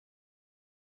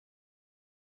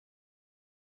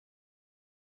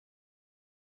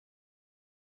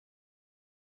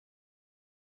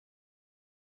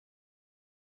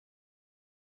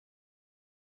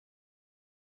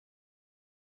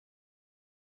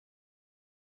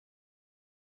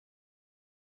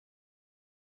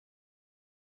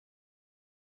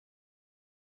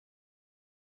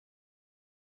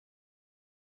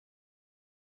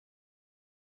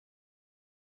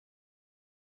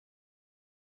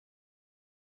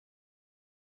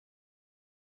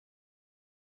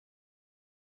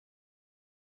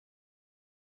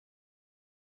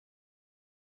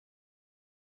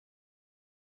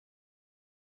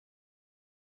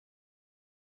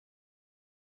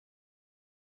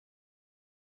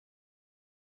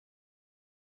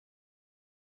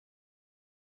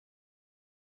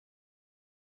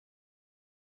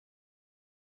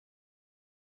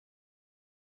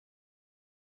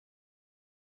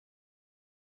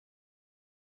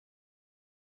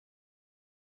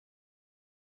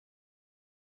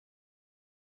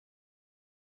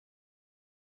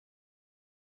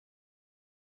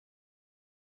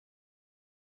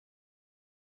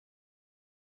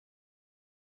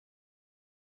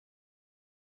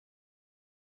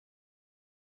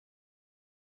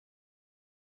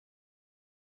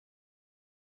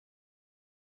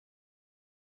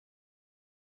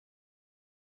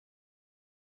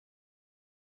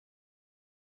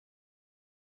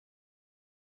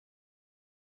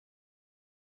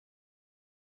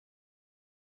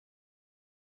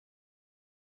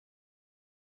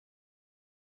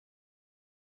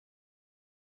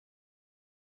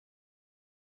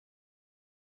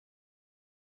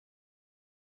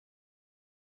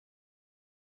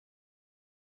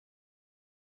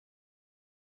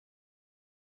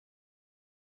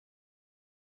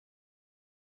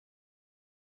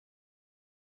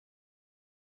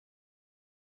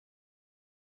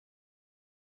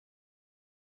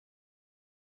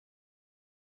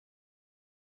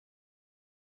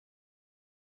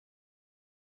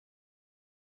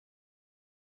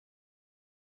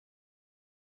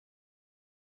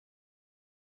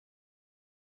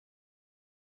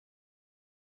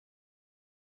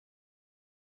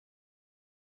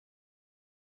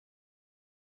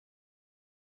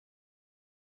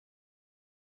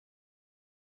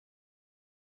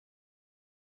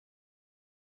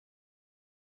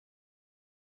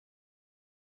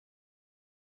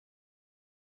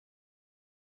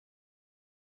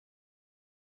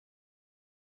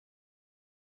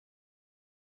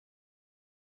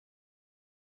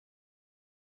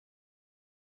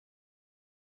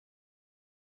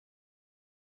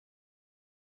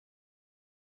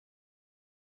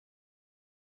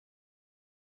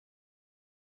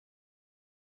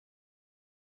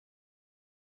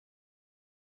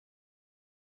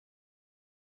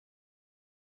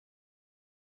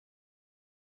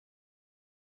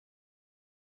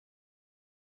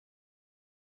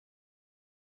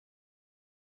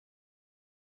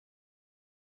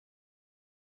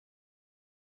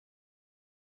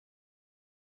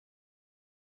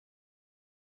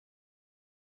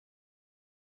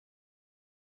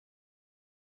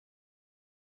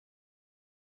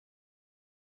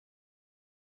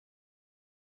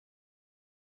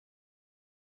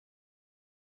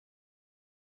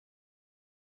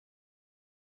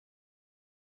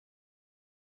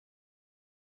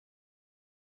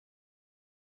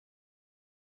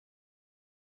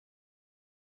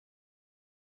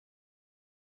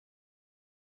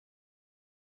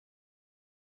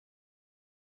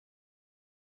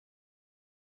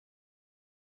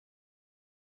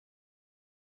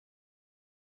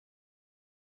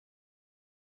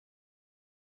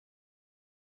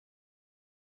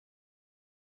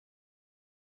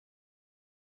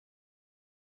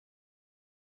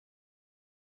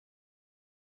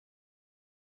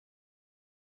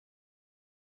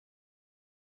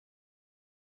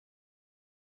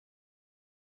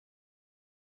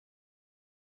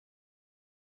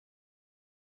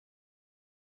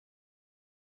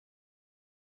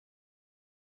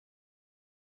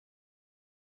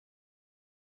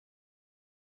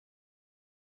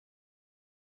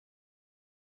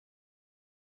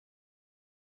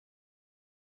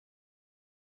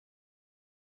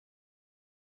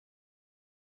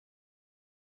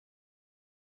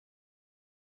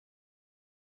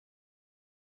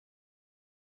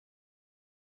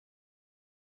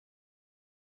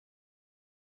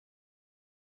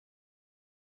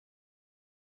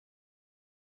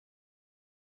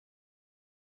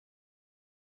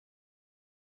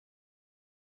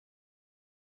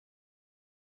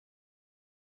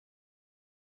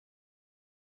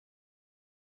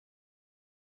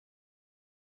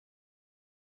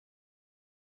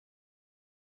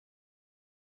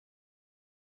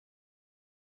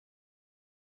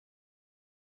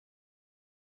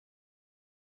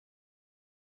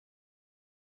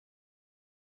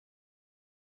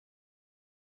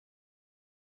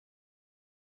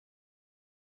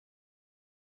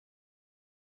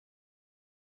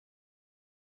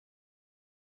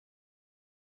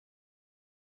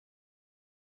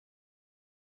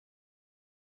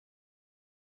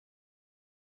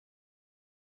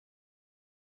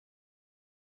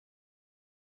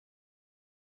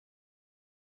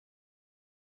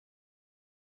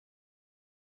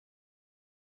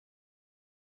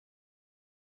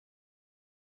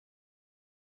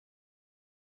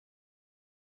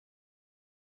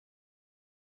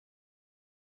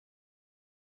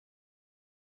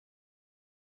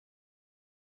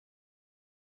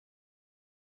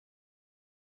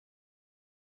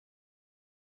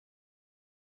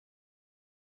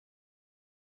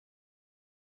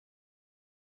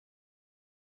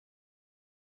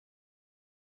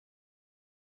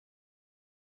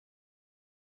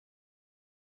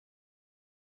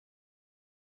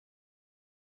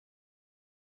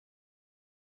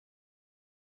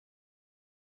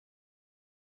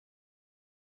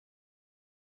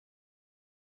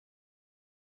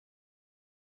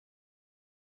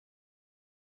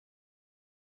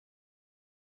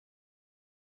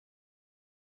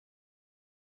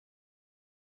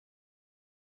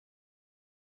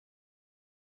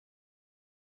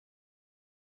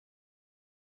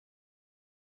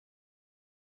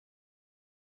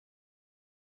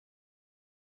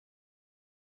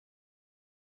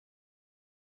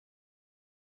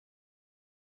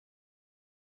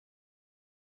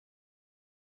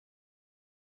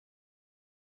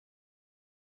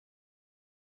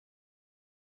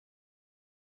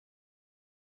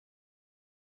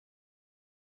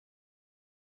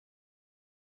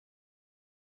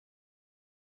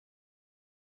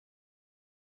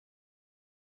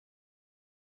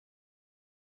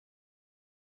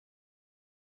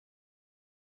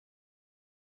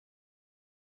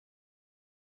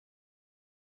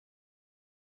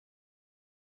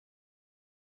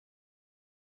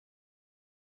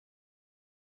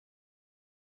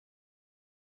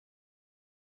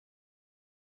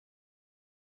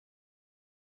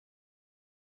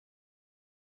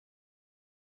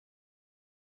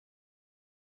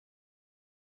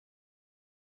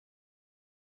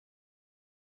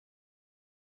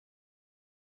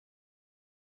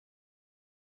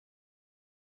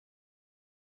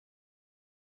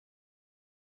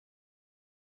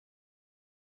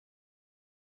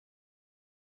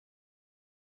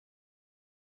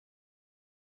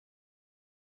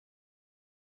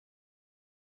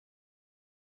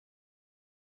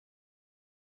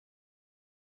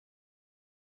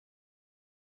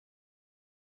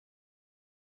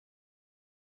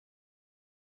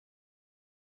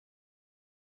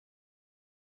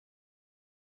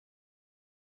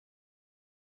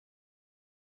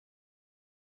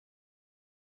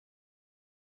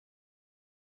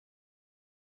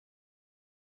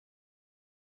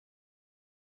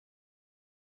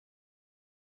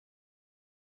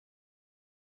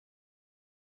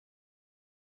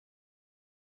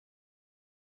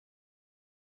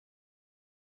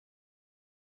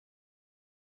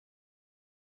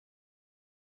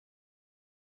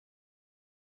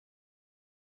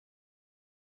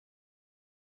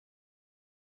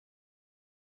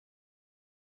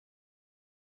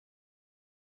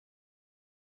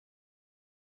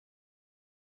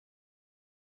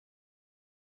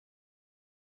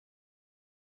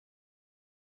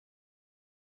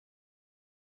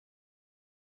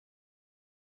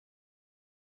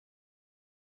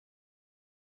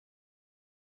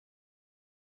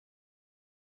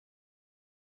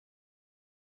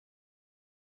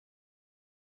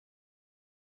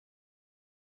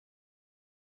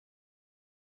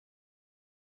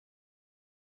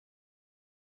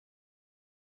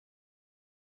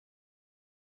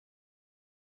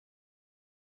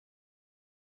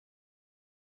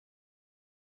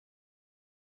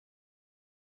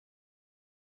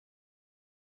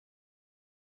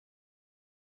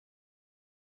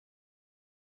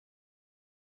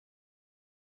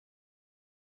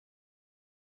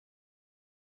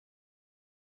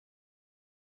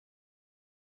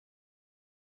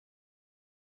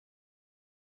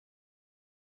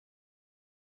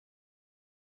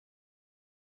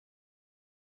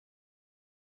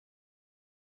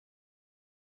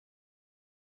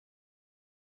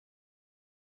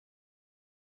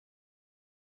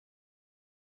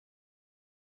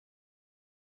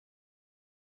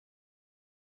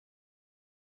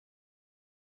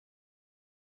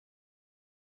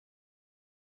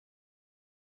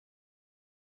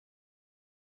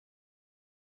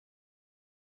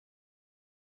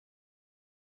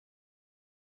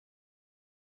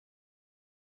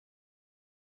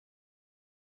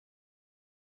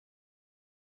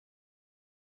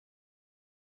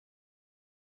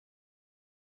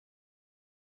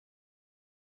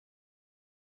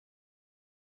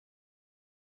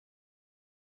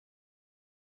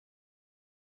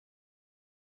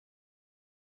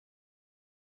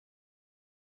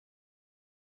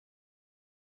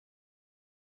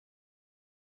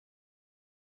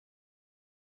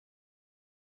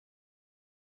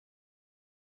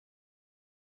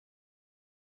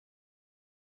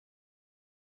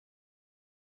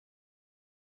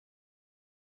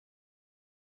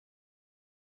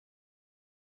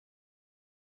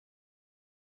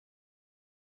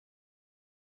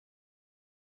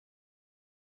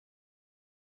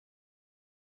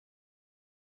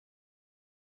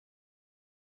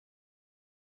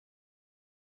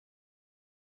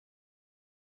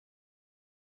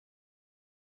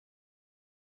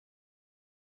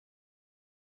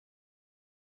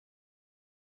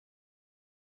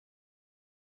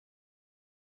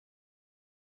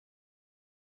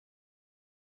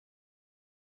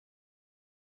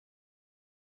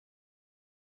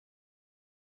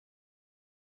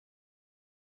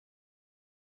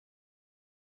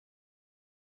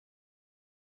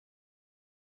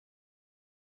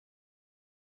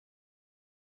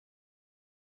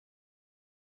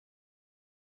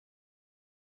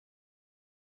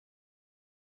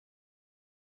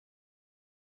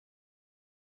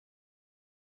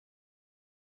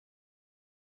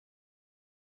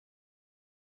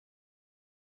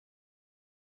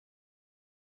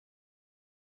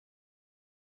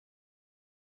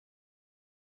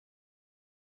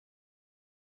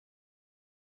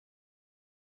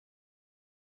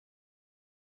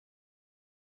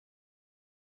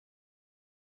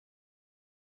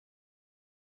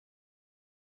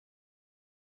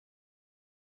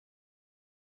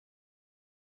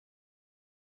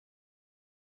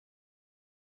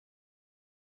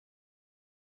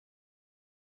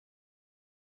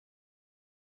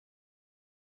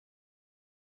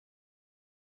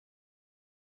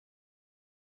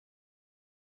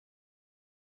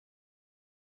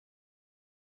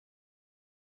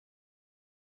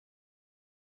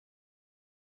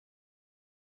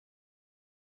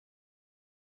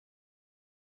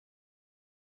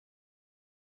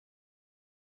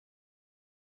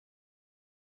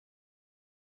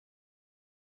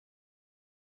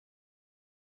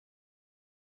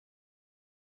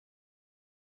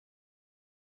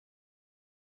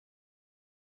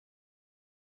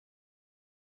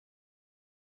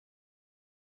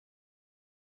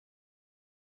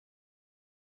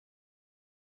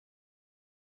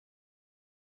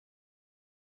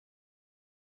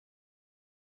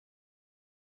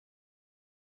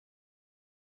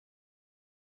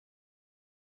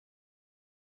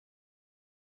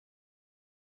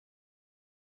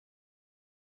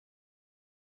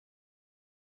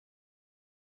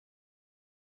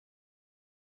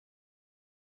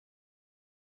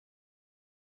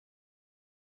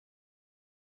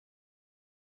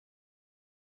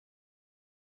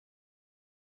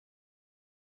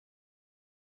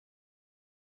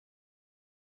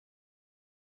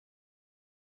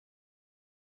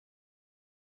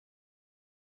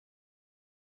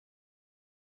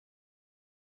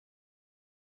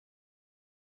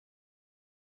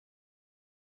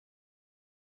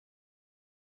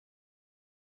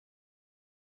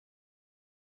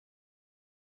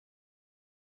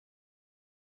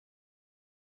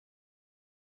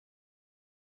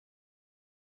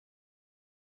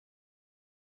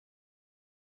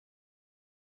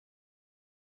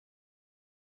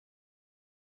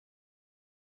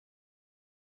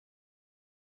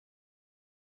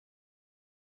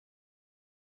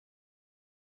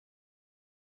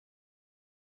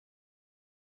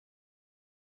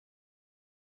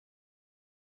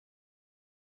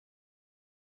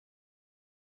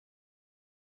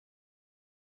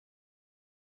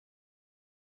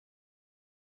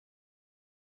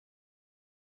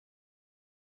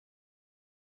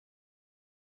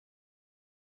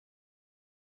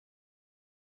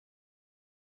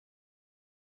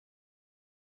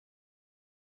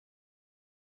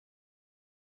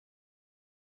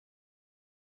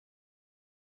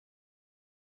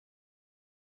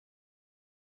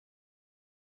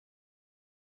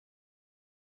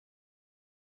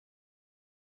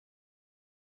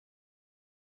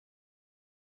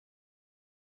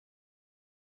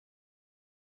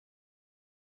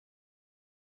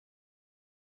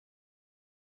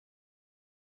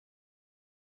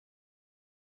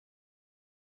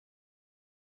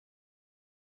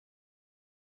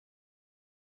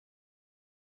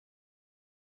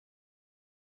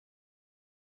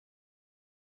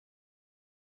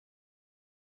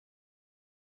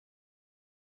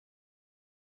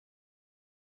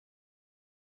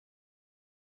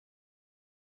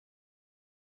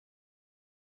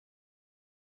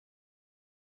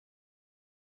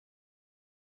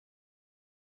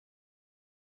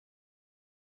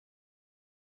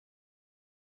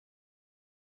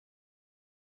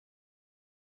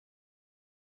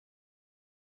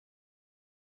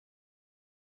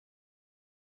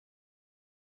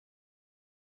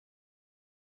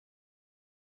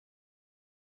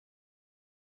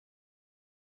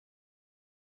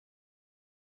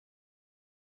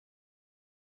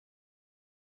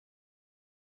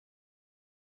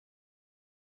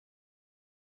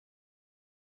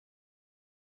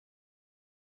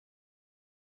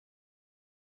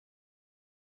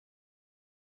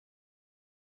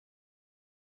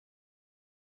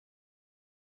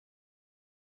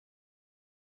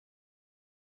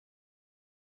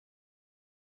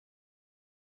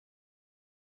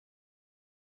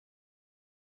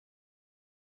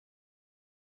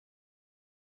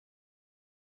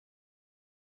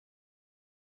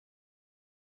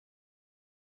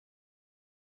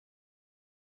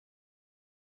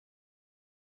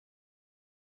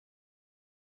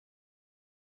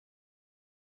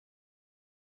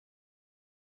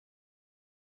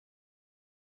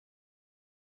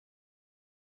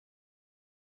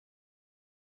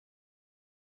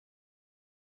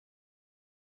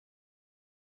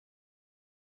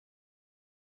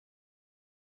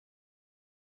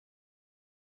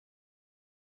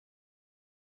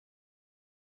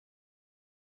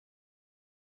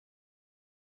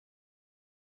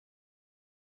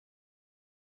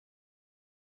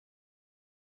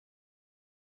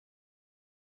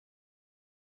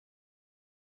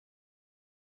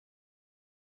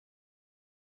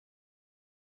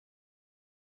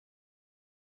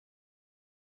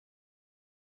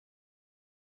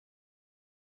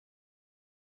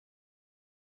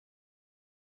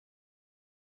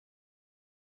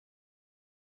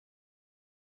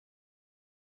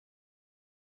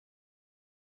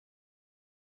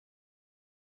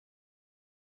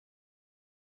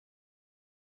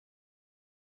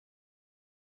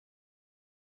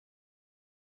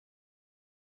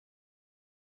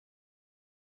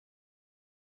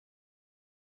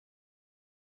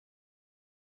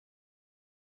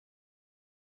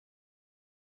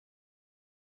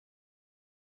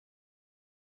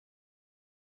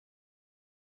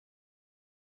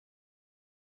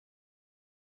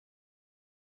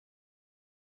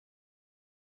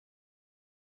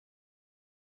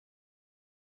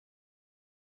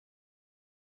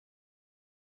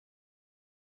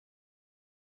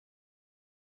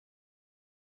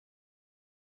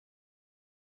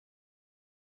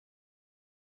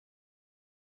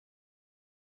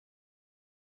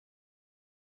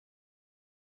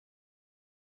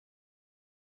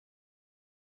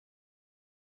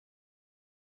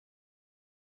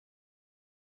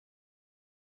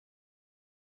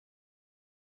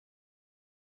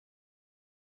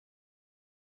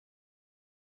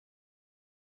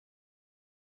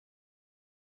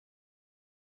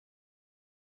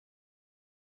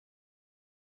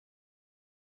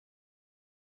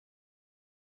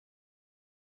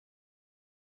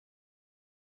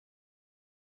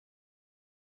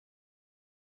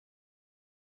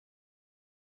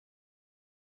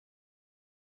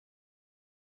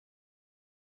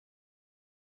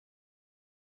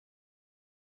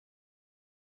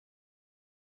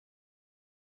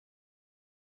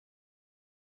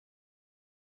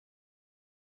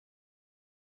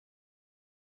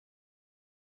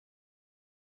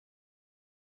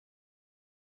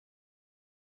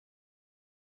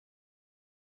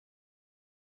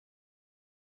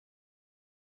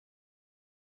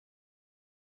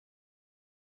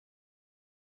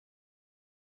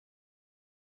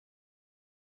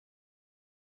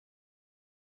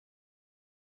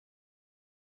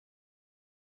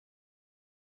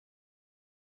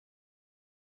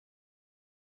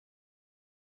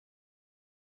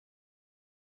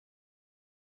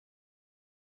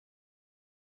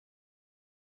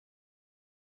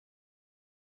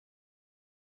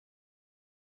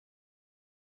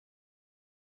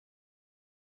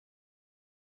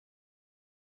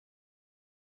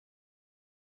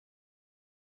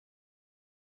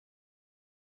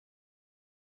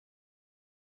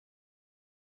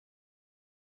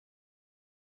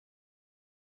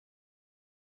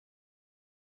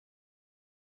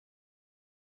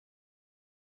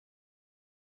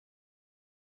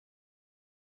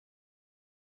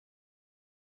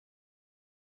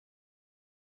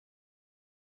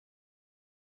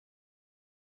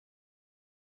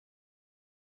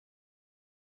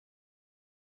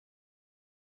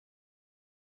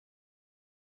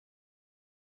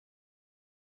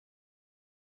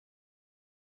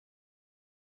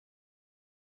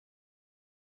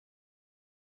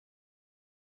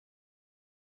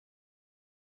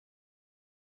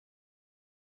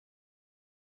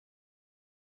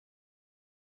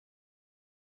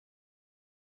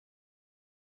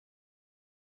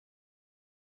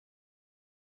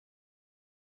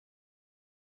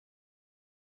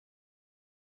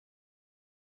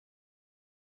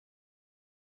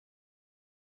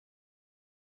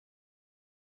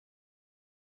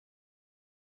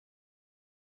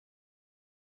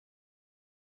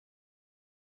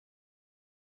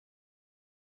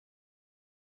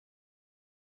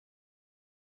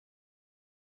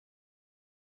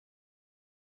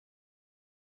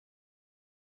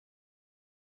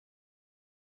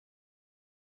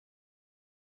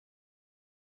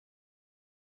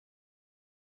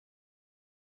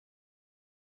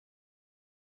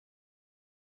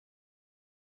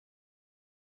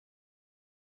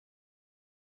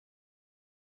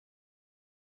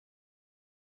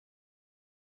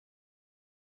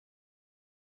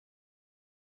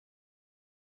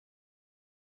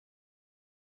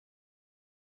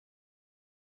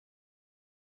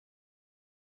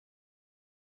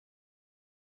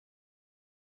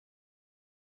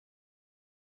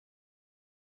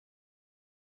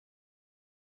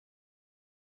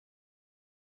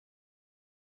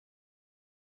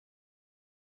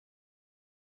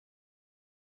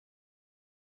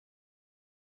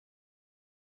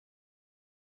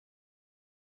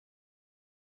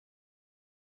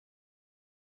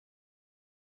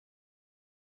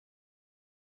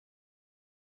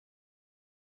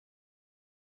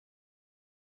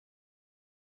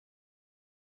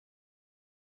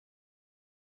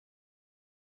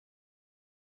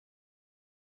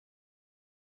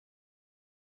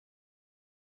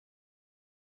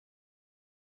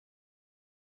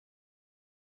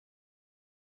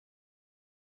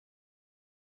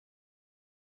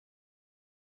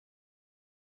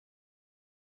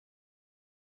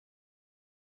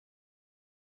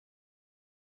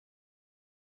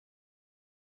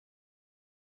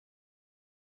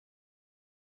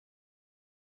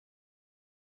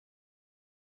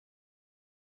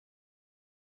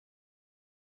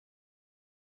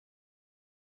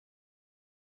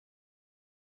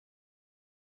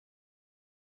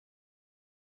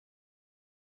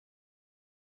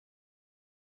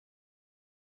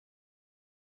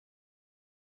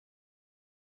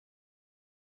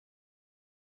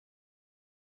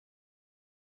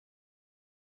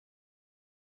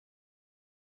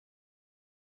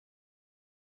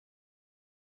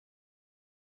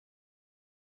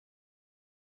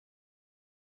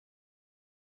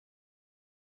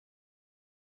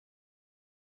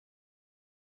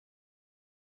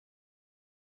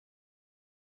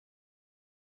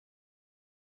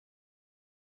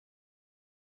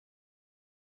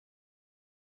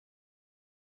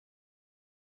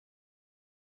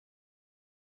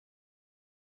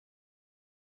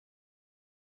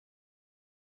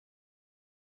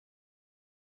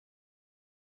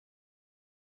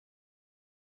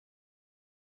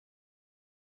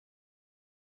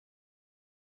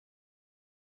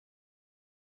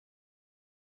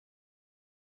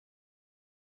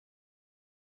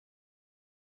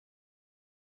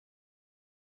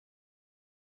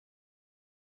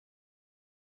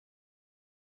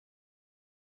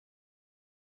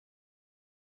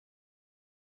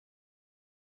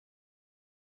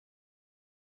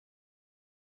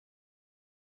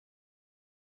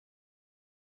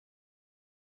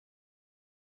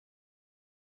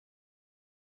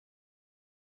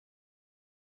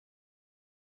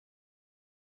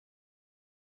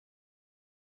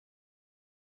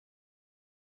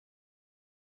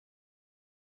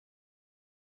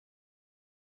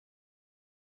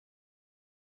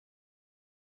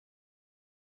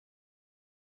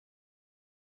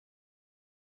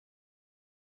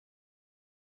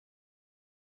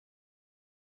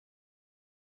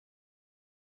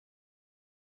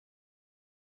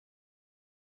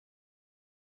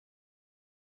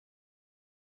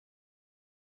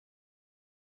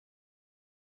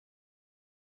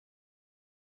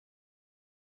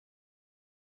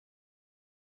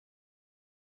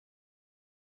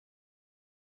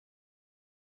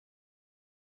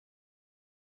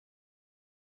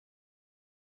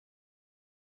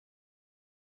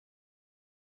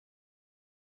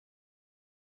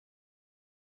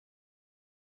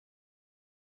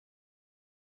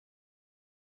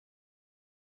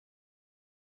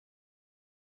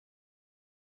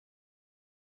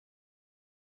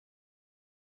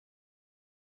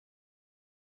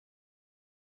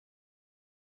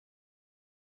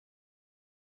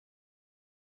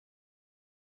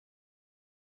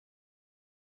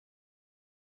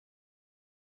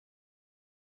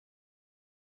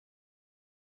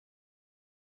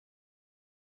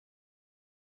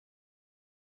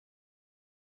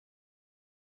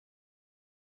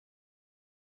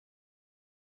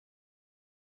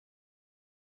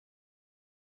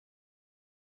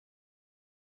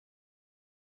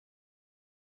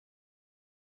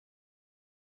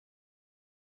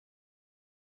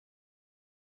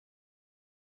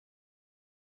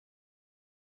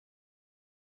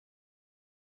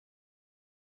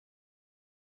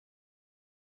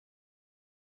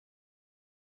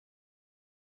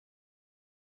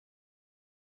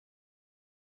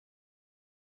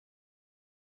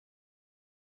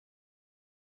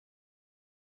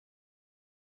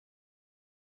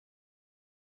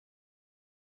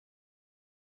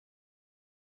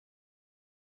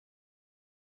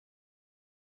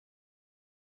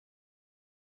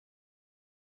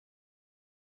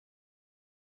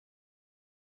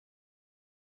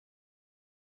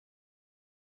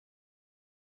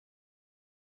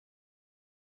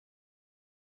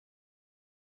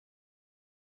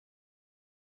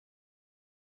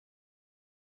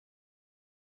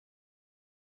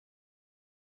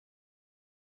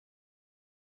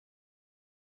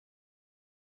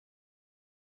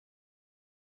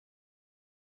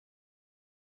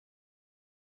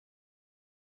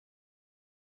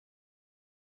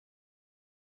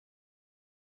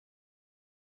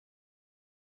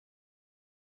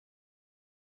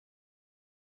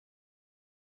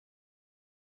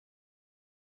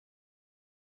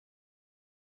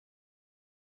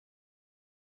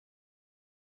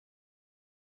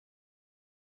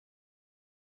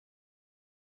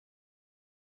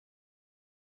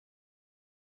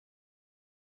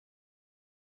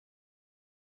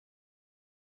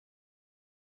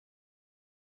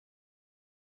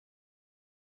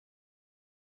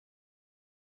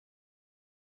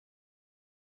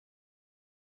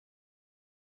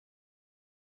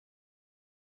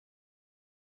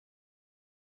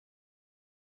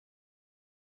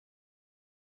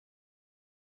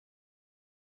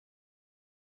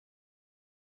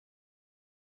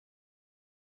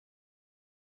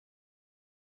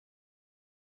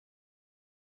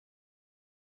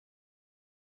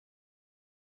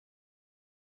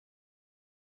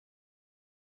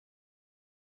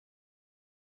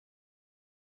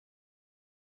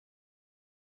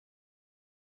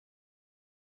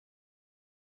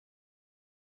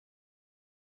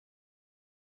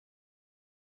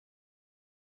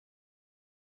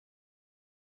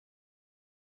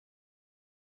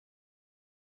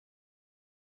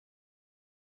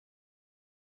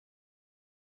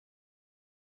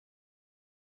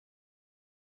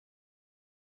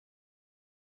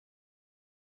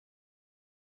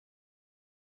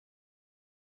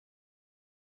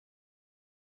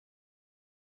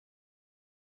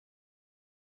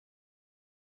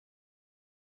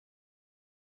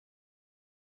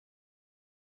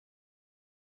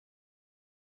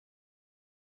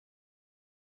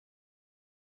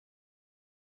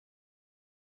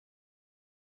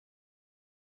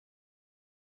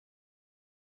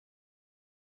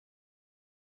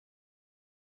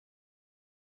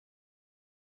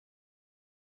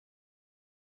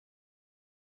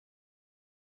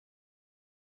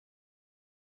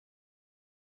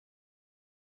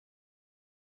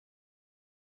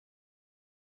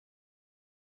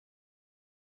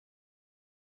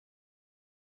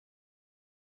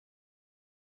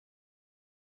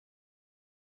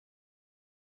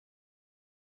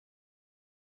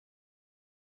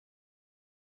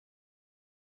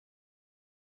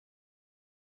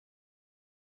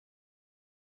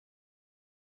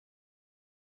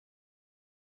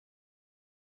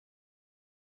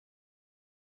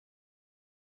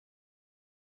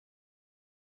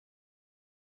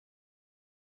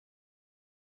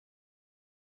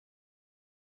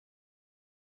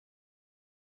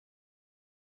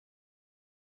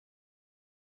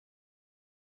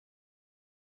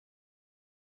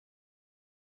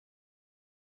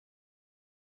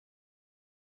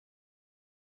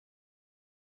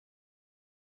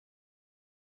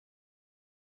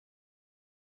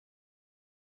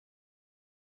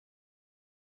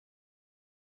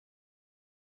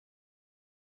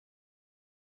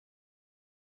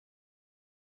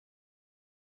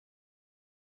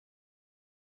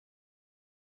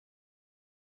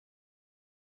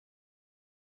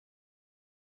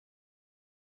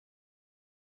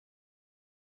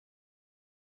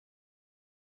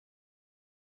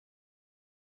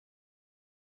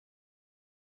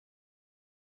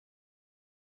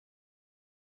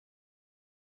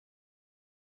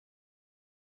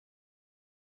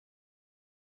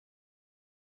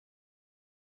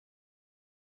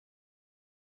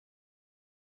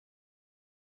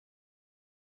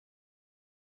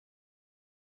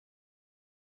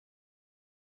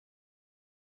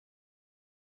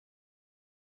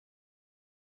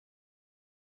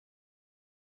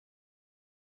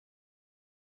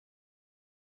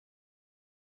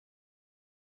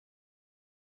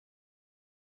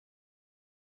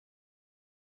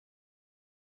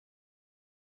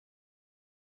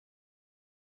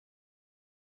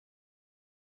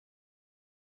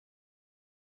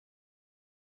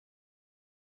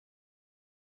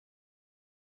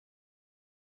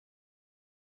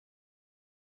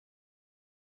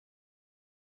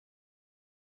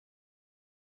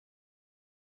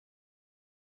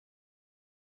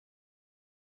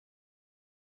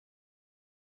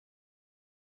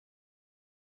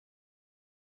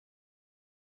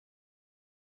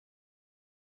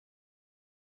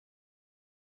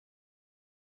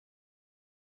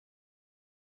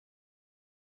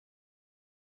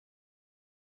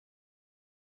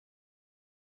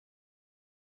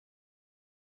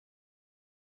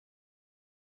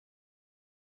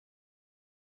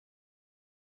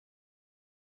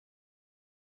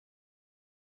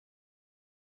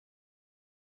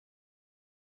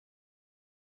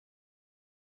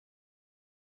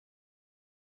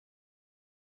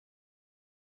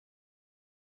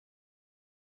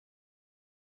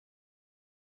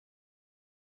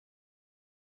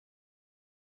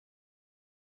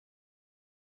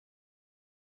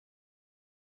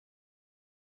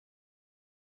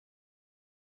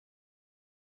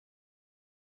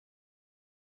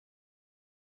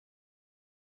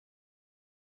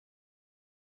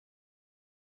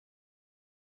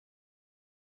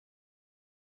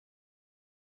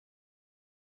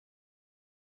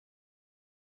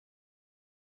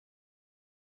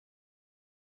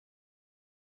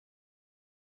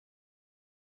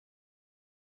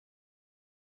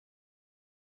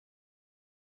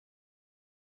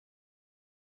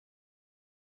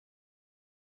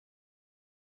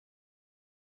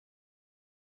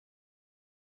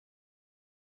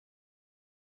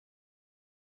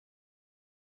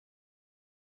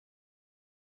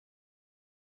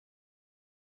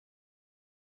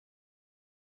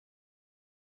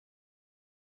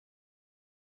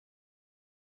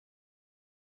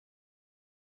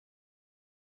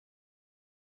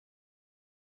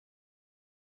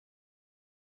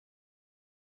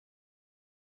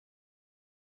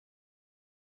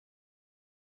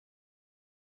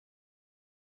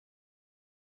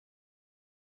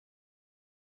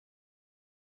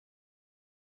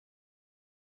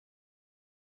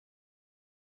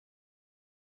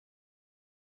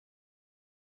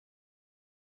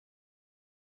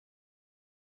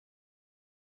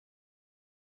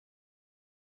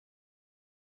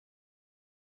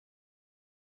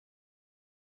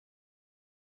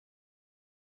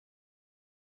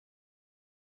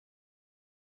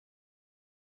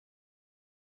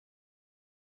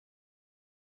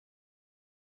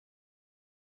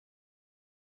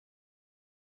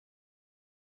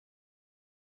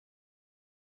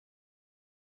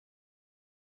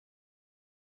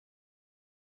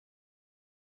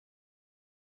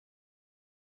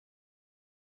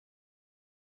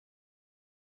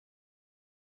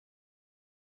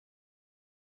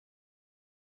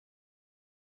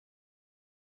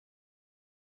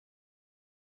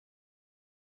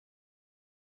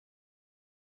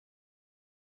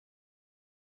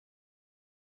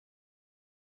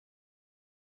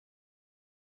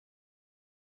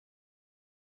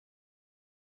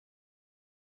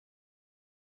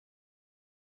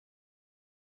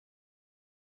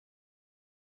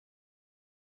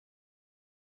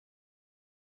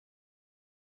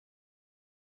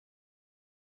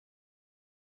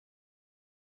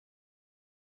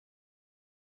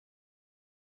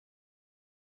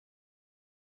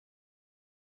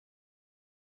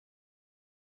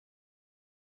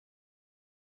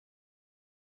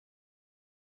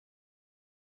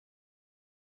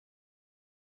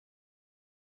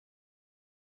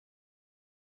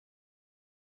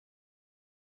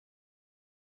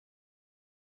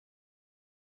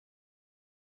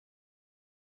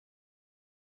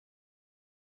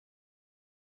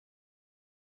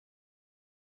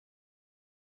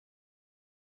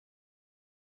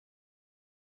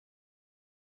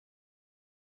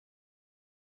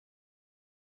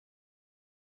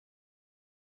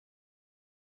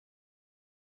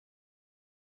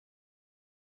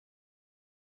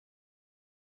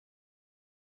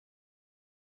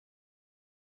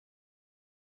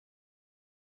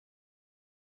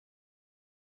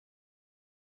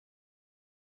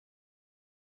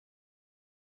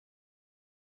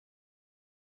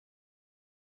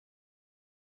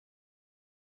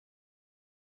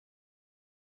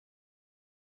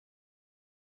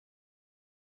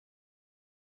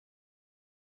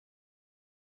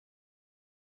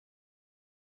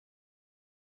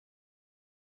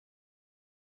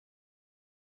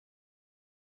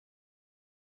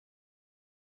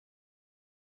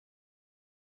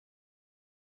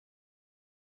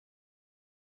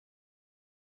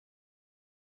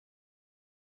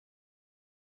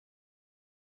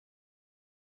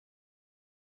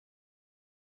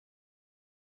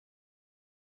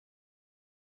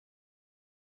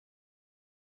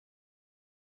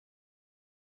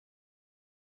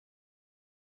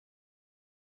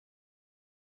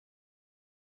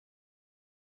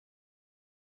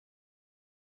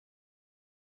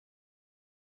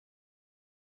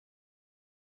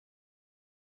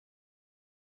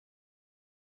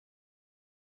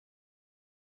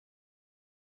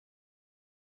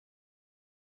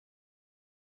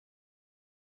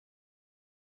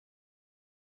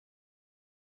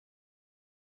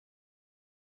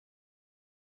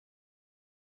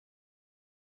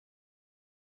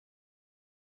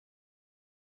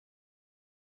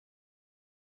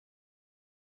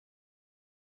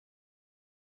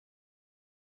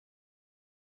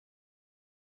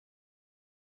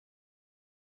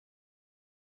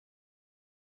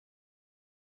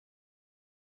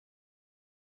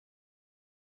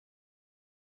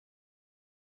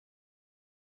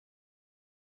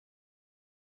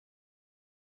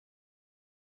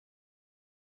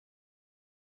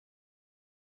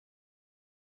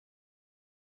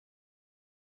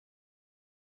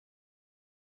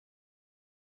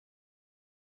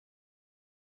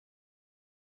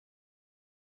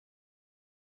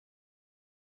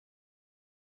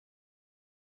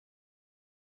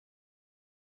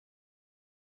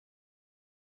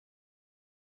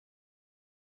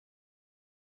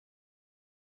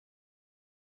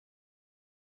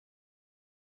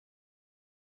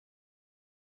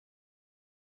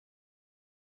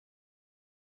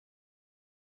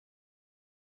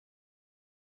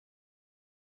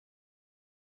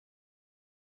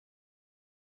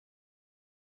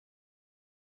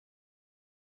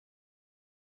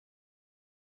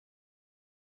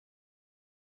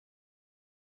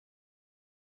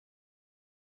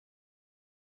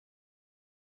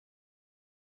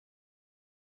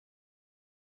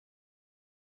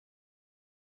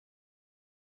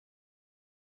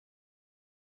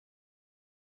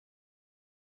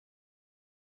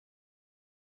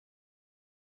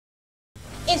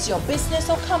 Is your business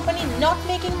or company not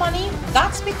making money?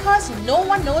 That's because no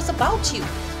one knows about you.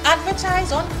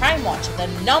 Advertise on Crime Watch, the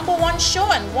 #1 show,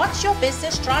 and watch your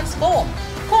business transform.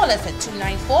 Call us at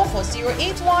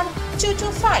 294-4081,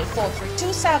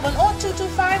 225-4327 or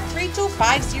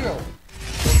 225-3250.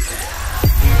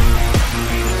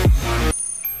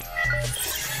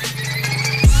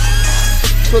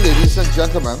 So, ladies and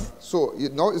gentlemen, so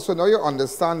now you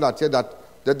understand that, yeah,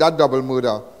 that double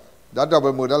murder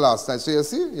last night. So you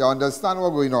see, you understand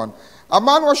what's going on. A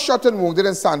man was shot and wounded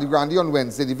in Sandy Grande on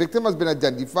Wednesday. The victim has been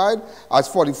identified as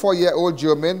 44-year-old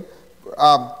German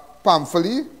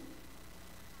Pamphil,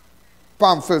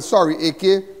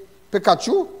 a.k.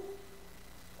 Pikachu,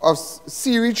 of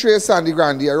Siri 3 Sandy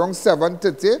Grande, around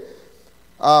 7:30.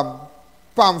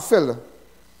 Pamphil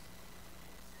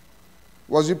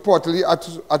was reportedly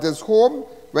at his home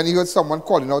when he heard someone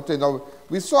calling out to him.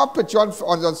 We saw a picture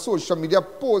on social media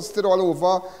posted all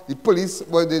over. The police,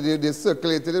 well, they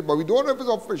circulated it, but we don't know if it's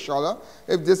official,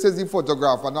 if this is the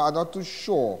photograph. I'm not too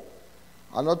sure.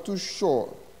 I'm not too sure.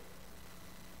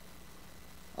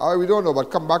 All right, we don't know,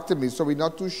 but come back to me, so we're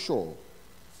not too sure.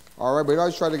 All right, but I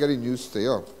try to get the news to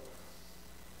you.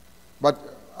 But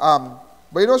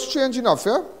you know, strange enough,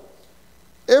 yeah?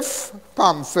 If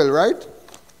Pamphil, right?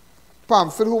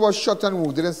 Pamphil, who was shot and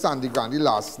wounded in Sandy Grande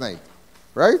last night,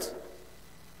 right?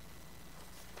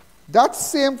 That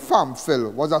same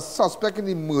Pamphil was a suspect in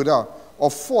the murder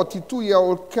of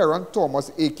 42-year-old Karen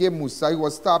Thomas, a.k.a. Musa, who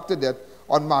was stabbed to death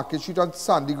on Market Street on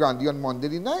Sandy Grande on Monday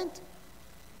the 9th.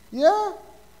 Yeah,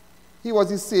 he was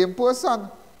the same person.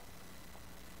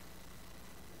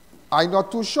 I'm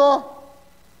not too sure.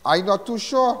 I'm not too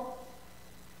sure.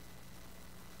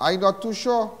 I'm not too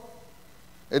sure.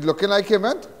 It looking like him,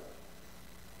 eh?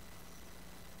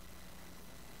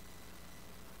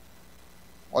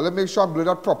 Or let me make sure I blow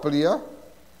that properly here. Yeah?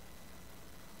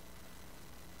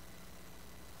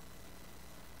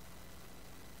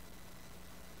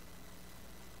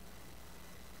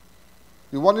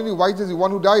 The one in the white is the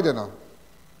one who died, you know?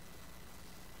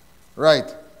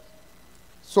 Right.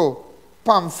 So,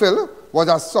 Pamphil was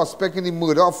a suspect in the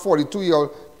murder of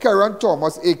 42-year-old Karen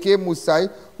Thomas, a.k.a. Musai,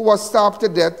 who was stabbed to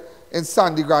death in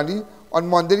Sandy Grande on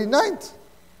Monday the 9th.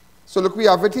 So look, we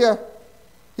have it here.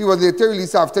 He was later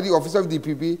released after the officer of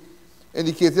DPP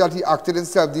indicated that he acted in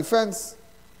self-defense.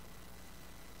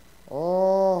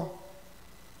 Oh.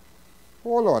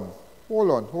 Hold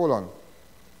on.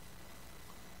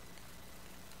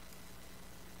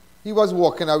 He was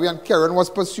walking away and Karen was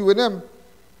pursuing him.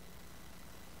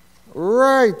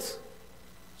 Right.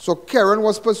 So Karen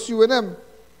was pursuing him.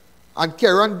 And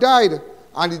Karen died.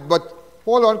 But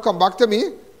hold on, come back to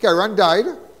me. Karen died.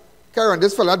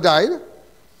 This fella died.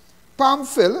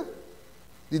 Pamphil,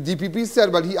 the DPP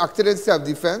said, well, he acted in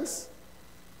self-defense.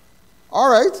 All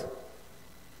right.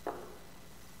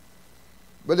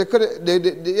 But they could,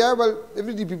 yeah, well, if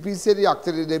the DPP said he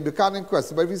acted, they can't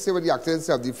inquest. But if he said, well, he acted in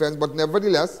self-defense, but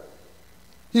nevertheless,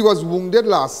 he was wounded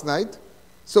last night.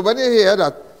 So when you hear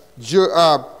that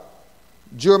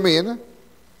Jermaine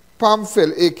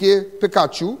Pamphil, a.k.a.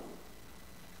 Pikachu,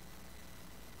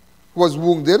 was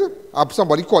wounded,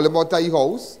 somebody called him out of his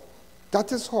house, that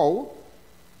is how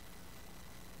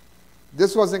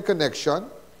this was in connection.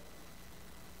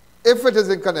 If it is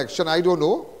in connection, I don't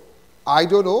know.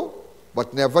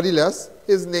 But nevertheless,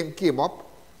 his name came up.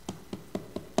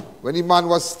 When the man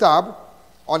was stabbed,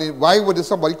 why would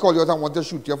somebody call you out and want to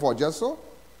shoot you for just so?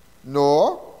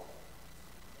 No.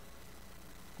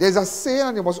 There's a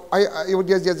saying, and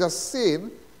there's a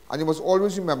saying, and you must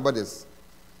always remember this.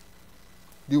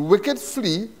 The wicked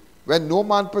flee when no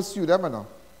man pursue them, you know.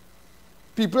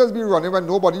 People has been running when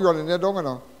nobody running their down, you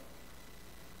know.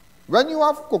 When you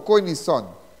have cocoa in the sun,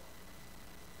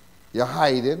 you're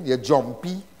hiding, you're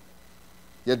jumpy,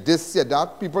 you're this, you're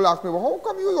that. People ask me, well, how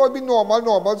come you all be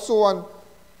normal, so on?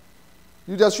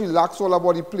 You just relax all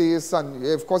about the place, and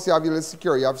of course you have your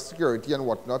security, and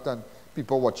whatnot, and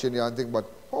people watching you and things, but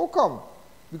how come?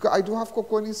 Because I do have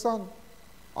cocoa in the sun.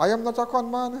 I am not a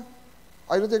con man.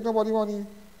 I don't take nobody money.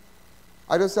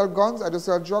 I don't sell guns, I don't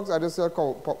sell drugs, I don't sell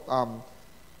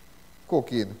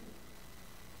cocaine.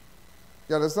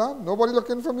 You understand? Nobody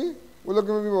looking for me. Who looking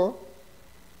for me, bro?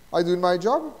 I doing my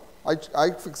job.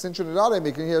 I fixing Trinidad. I'm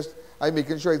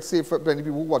making sure it's safe for plenty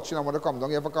people watching. I want to come down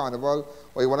here for Carnival,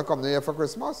 or you want to come down here for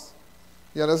Christmas.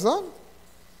 You understand?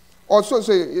 Also,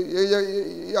 so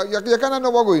you kind of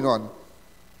know what's going on.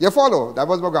 You follow? That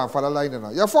was my grandfather line.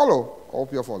 You follow? I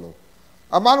hope you follow.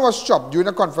 A man was chopped during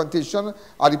a confrontation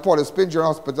at the Port of Spain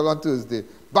General Hospital on Thursday.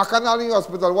 Bacchanal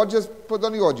Hospital, what just put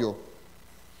on the audio?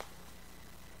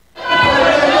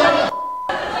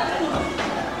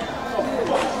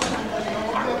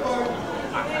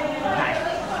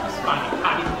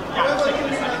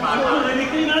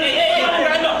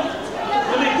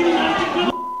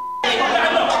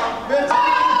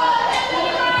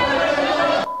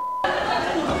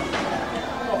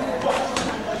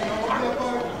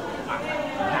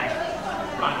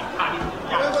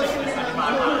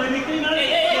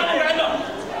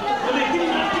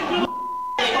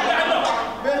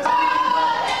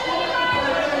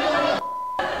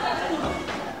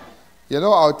 You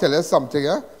know, I'll tell you something,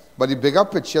 but the bigger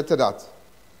picture to that,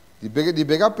 the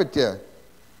bigger picture,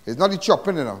 it's not the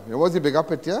chopping, you know. You know what's the bigger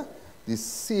picture? The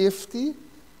safety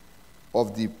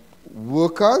of the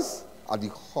workers at the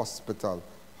hospital.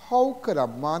 How could a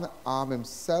man arm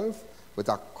himself with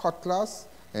a cutlass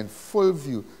in full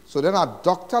view? So then a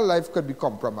doctor life could be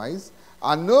compromised,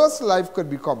 a nurse life could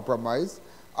be compromised,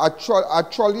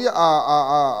 actually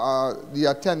the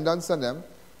attendants and them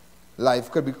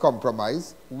life could be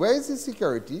compromised. Where is the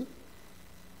security?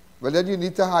 Well, then you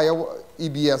need to hire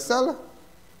EBSL.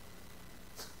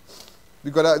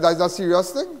 Because that's a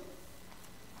serious thing.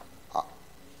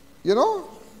 You know?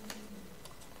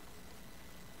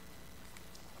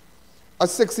 A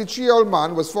 63-year-old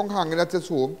man was found hanging at his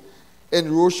home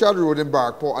in Rochelle Road in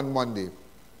Barkport on Monday.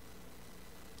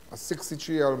 A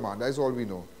 63-year-old man, that's all we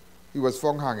know. He was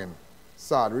found hanging.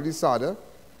 Sad, really sad, eh?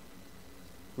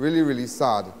 Really, really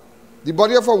sad. The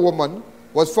body of a woman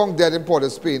was found dead in Port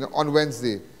of Spain on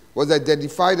Wednesday, was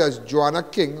identified as Joanna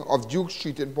King of Duke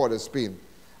Street in Port of Spain.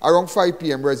 Around 5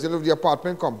 p.m., residents of the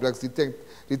apartment complex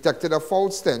detected a foul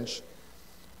stench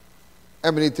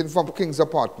emanating from King's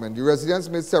apartment. The residents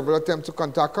made several attempts to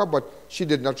contact her, but she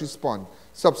did not respond.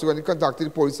 They subsequently contacted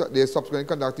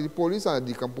the police and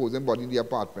a decomposing body in the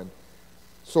apartment.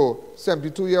 So,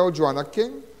 72-year-old Joanna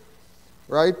King,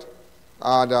 right,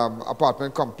 and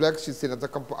apartment complex. She's staying at the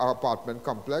apartment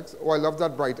complex. Oh, I love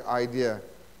that bright idea.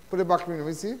 Put it back to me, let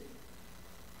me see.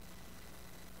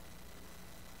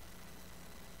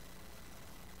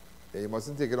 Yeah, you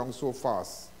mustn't take it on so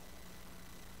fast.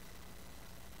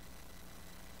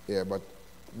 Yeah, but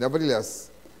nevertheless,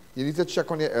 you need to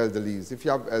check on your elderlies. If you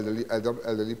have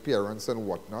elderly parents and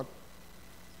whatnot.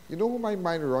 You know who my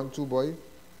mind run to, boy?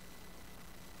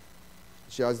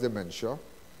 She has dementia.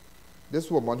 This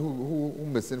woman who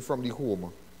missing from the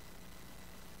home.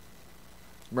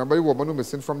 Remember the woman who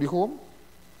missing from the home?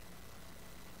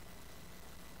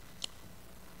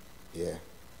 Yeah.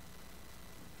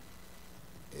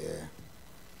 Yeah.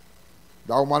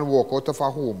 That woman walk out of her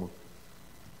home.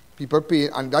 People pay,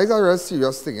 and that is a very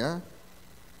serious thing, eh?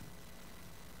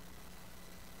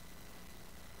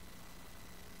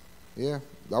 Yeah,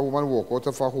 that woman walk out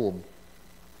of her home.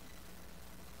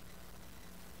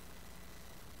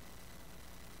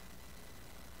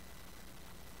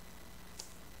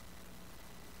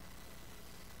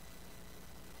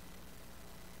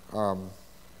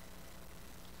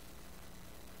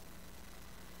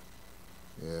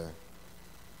 Yeah.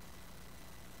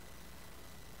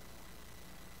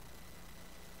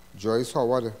 Joyce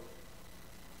Howard,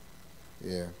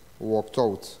 yeah, walked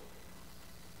out.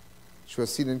 She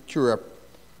was seen in Curep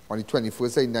on the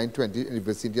 21st at 9:20 in the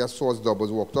vicinity of Source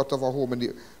Doubles, walked out of her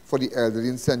home for the elderly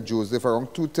in St. Joseph around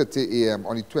 2:30 a.m.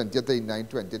 on the 20th at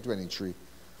 9:20:23.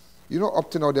 You know,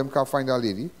 up to now, them can't find a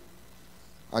lady.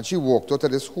 And she walked out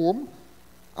of this home,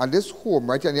 and this home,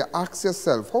 right, and you ask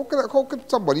yourself, how could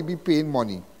somebody be paying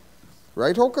money?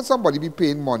 Right? How could somebody be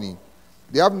paying money?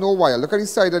 They have no wire. Look at the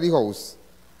side of the house.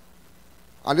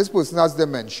 And this person has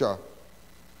dementia.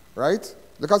 Right?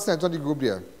 Look at sent on the group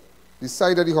there. The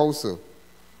side of the house.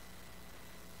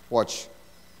 Watch.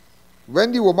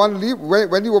 When the woman leave,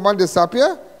 when the woman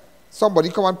disappear, somebody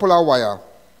come and pull a wire.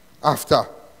 After.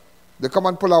 They come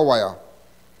and pull a wire.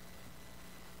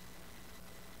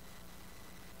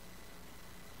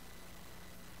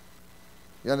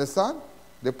 You understand?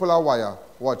 They pull a wire.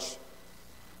 Watch.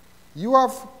 You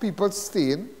have people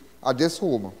staying at this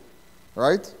home.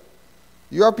 Right?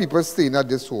 You have people staying at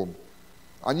this home.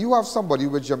 And you have somebody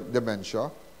with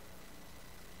dementia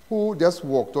who just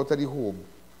walked out of the home.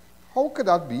 How could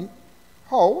that be?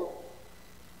 How?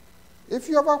 If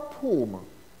you have a home,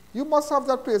 you must have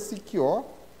that place secure.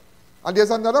 And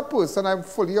there's another person I'm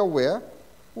fully aware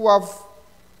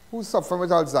who's suffering with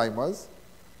Alzheimer's.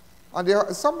 And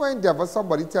there, somewhere in Denver,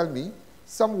 somebody tell me,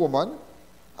 some woman,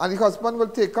 and the husband will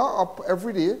take her up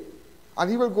every day, and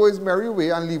he will go his merry way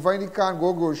and leave her in the car and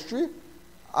go grocery,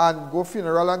 and go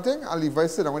funeral and thing, and leave her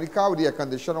sit down in the car with the air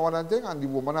conditioner and thing, and the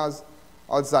woman has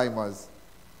Alzheimer's.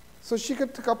 So she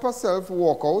could take up herself,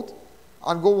 walk out,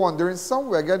 and go wandering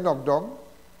somewhere, get knocked down.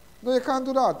 No, you can't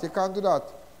do that. You can't do that.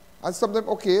 And sometimes,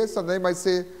 okay, sometimes you might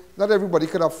say, not everybody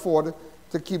can afford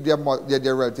to keep their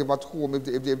relative at home if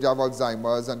they have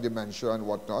Alzheimer's and dementia and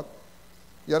whatnot.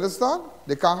 You understand?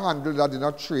 They can't handle that. They're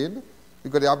not trained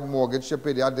because they have mortgage to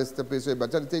pay, they have this to pay. So you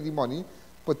better take the money,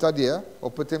 put her there,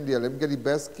 or put him there. Let him get the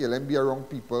best care, let him be around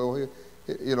people,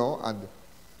 you know, and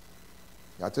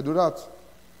you have to do that.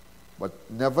 But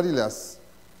nevertheless,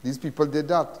 these people did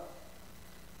that.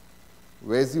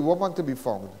 Where is the woman to be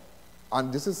found?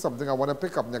 And this is something I want to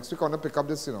pick up. Next week I want to pick up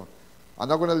this, you know. I'm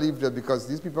not going to leave there because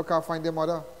these people can't find their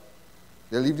mother.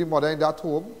 They leave the mother in that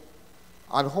home.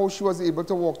 And how she was able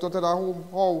to walk out of that home,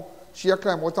 how she had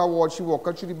climbed out a wall, she walked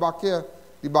out through the back here,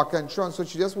 the back entrance, so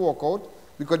she just walked out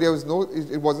because there was no,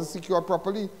 it wasn't secured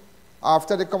properly.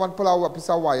 After they come and pull out a piece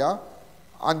of wire,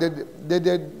 and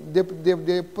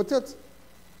they put it.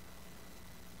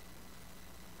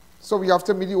 So we have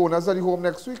to meet the owners of the home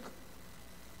next week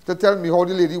to tell me how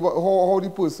the lady, how the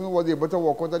person was able to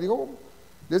walk out of the home.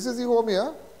 This is the home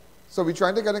here. So we're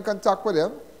trying to get in contact with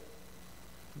them,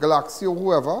 Galaxy or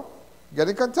whoever. Get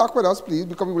in contact with us, please,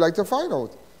 because we would like to find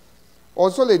out.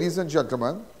 Also, ladies and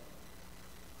gentlemen,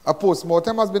 a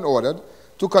post-mortem has been ordered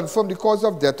to confirm the cause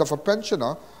of death of a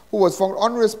pensioner who was found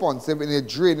unresponsive in a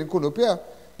drain in Kunupia.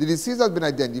 The deceased has been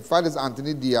identified as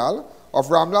Anthony Dial of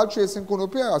Ramlal Trace in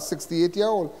Kunupia, a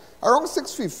 68-year-old. Around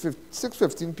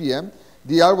 6:15 p.m.,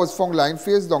 Dial was found lying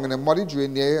face down in a muddy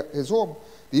drain near his home.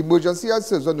 The emergency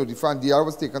services were notified and Dial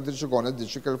was taken to the Shagona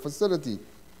District Health Facility,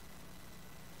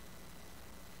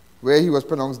 where he was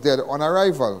pronounced dead on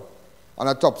arrival. An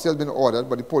autopsy has been ordered,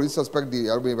 but the police suspect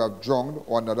Dial may have drowned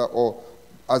or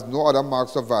as no other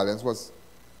marks of violence was.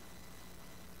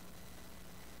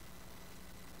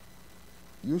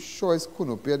 You sure it's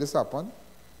Kunupia this happened?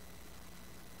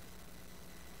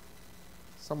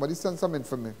 Somebody send some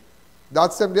info me.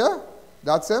 That's him there?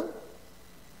 That's him?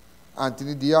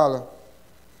 Anthony Dial.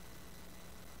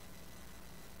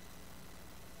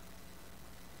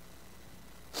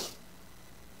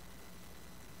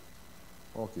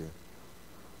 Okay.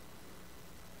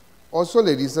 Also,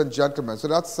 ladies and gentlemen, so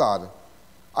that's sad.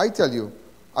 I tell you,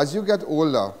 as you get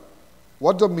older,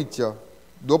 what don't meet you,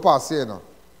 don't pass you, you know.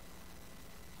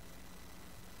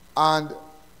 And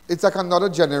it's like another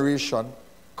generation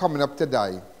coming up to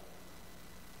die.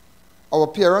 Our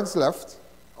parents left,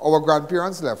 our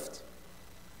grandparents left.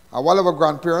 And while our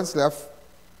grandparents left,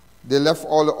 they left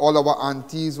all our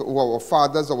aunties, our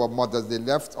fathers, our mothers. They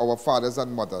left our fathers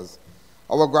and mothers.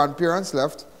 Our grandparents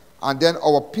left, and then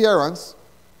our parents,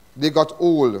 they got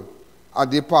old,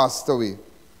 and they passed away.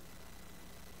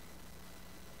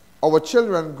 Our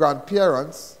children,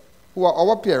 grandparents, who are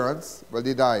our parents, well,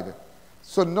 they died.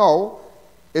 So now,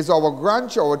 it's our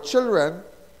grandchildren, our children,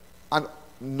 and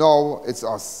now it's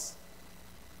us.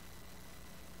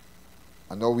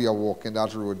 And now we are walking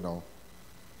that road now,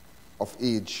 of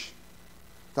age,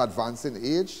 to advance in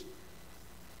age,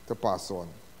 to pass on.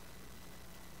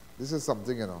 This is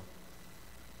something, you know.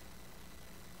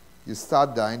 You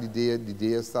start dying the day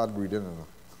you start breathing, you know.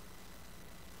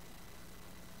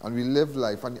 And we live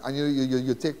life, and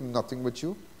you take nothing with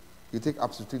you. You take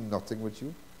absolutely nothing with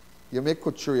you. You make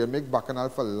couture, you make bacchanal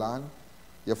for land,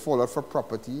 you fall out for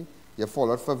property, you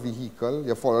fall out for vehicle,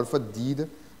 you fall out for deed,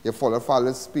 you fall out for all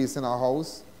the space in a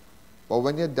house. But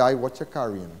when you die, what you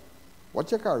carrying? What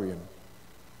you carrying?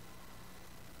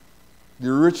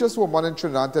 The richest woman in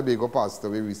Trinidad and Tobago passed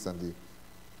away recently.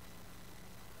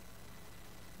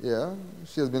 Yeah,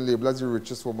 she has been labeled as the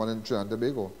richest woman in Trinidad and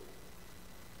Tobago.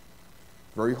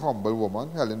 Very humble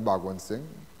woman, Helen Bagwan Singh.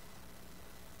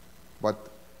 But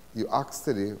you ask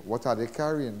today, what are they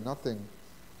carrying? Nothing.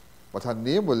 But her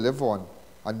name will live on.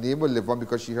 Her name will live on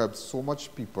because she helped so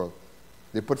much people.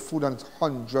 They put food on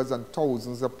hundreds and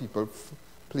thousands of people's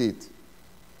plate.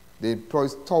 They employ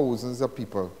thousands of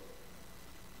people.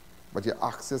 But you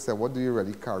ask yourself, what do you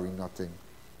really carry? Nothing.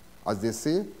 As they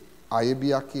say, Aye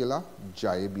be akela,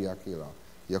 Jaye be akela.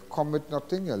 You come with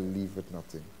nothing, you leave with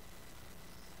nothing.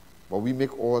 But we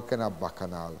make all kind of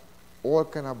bacchanal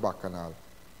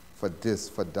for this,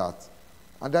 for that.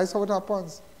 And that's how it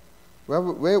happens.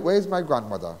 Where is my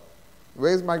grandmother?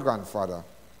 Where is my grandfather?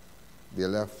 They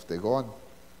left, they're gone.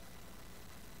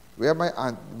 Where are my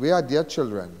aunt? Where are their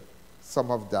children? Some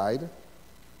have died,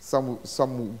 some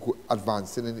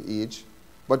advancing in age.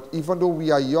 But even though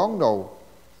we are young now,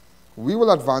 we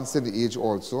will advance in the age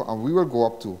also, and we will go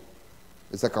up to.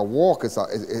 It's like a walk,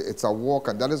 it's a walk,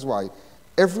 and that is why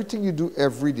everything you do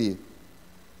every day,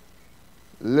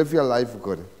 live your life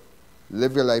good.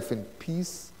 Live your life in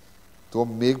peace.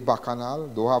 Don't make bacchanal.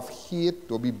 Don't have hate.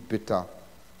 Don't be bitter.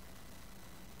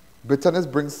 Bitterness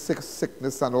brings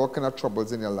sickness and all kind of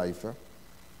troubles in your life. Eh?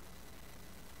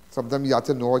 Sometimes you have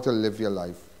to know how to live your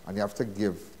life, and you have to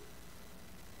give.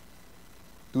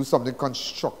 Do something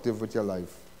constructive with your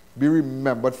life. Be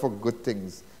remembered for good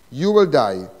things. You will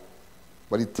die,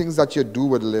 but the things that you do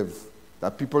will live.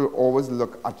 That people always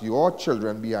look at your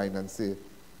children behind and say,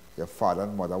 your father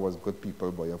and mother was good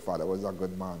people, but your father was a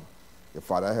good man. Your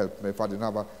father helped me. If I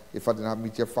didn't have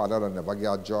meet your father, I'd never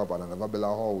get a job, I'd never build a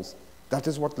house. That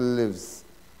is what lives.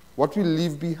 What we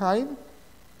leave behind,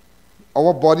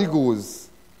 our body goes,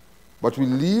 but we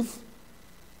leave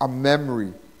a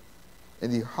memory.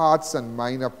 in the hearts and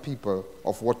mind of people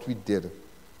of what we did.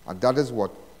 And that is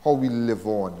how we live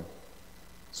on.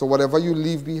 So whatever you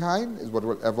leave behind is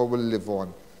whatever will live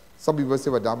on. Some people say,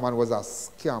 well, that man was a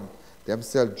scam. Them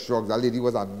sell drugs. That lady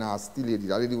was a nasty lady.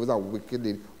 That lady was a wicked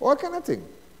lady. All kind of thing.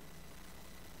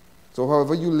 So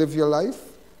however you live your life,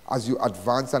 as you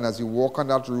advance and as you walk on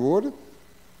that road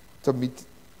to meet,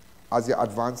 as you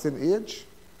advance in age,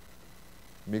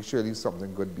 make sure you leave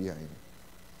something good behind.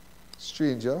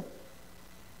 Stranger.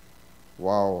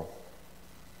 Wow.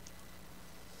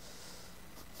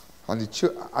 And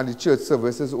the church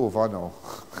service is over now.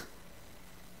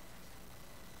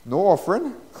 No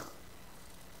offering?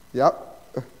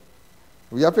 Yep.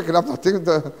 We are picking up nothing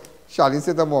to Charlene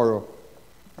say tomorrow.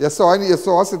 You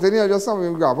saw us sitting here just now,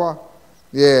 we grab her.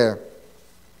 Yeah.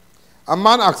 A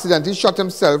man accidentally shot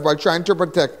himself while trying to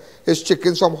protect his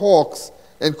chickens from hawks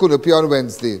in Cunupia on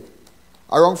Wednesday.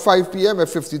 Around 5 p.m., a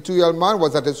 52-year-old man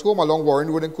was at his home along Warren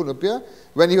Road in Cunupia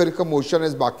when he heard a commotion in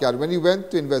his backyard. When he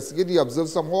went to investigate, he observed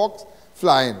some hawks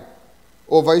flying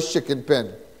over his chicken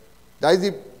pen. That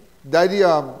is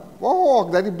the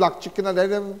hawk, that is the black chicken, and that is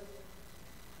them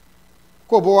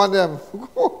Kobo and them.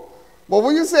 What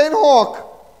were you saying, hawk?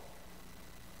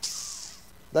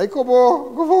 That is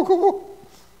Kobo.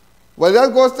 Well,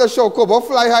 that goes to show Kobo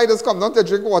fly high, just come down to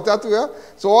drink water to here.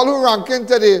 So all who ranking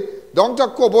today, down to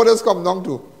Kobo just come down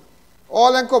to.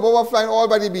 All and Kobo were flying all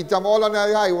by the beat, all on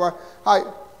the high,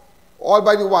 all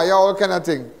by the wire, all kind of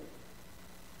thing.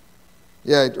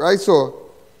 Yeah, right,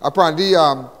 so apparently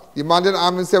the man then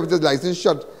armed himself with his license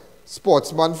shot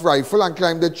sportsman's rifle and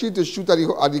climbed the tree to shoot at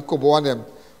the Kobo on them.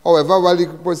 However, while the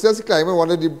process of climbing,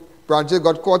 one of the branches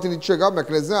got caught in the trigger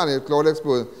mechanism and the cloud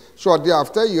exploded. Shortly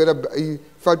after, he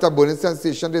felt a burning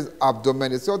sensation in his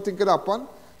abdomen. You see how things could happen?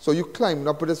 So you climbed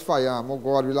up with this firearm. Oh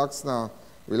God, relax now.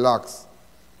 Relax.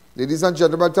 Ladies and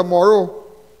gentlemen, tomorrow.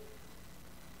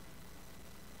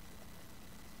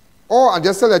 Oh, and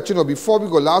just to let you know, before we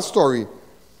go, last story.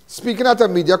 Speaking at a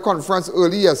media conference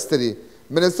early yesterday,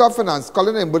 Minister of Finance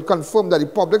Colin Imbutt confirmed that the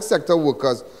public sector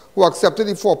workers who accepted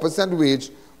the 4% wage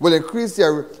will increase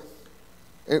their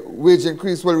wage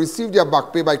increase will receive their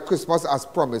back pay by Christmas as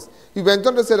promised. He went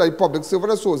on to say that the Public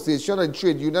Servant Association and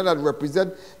trade union that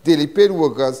represent daily paid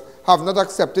workers have not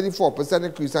accepted the 4%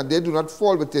 increase and they do not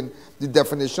fall within the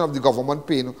definition of the government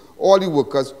paying all the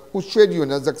workers whose trade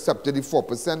unions accepted the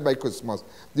 4% by Christmas.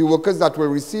 The workers that will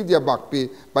receive their back pay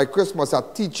by Christmas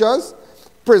are teachers,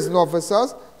 prison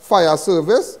officers, fire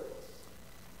service,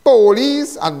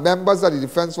 police, and members of the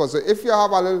defense force. So if you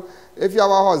have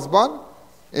a husband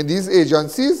in these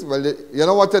agencies, well, you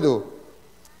know what to do.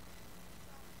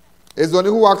 It's only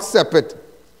who accept it.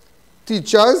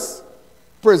 Teachers,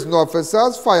 prison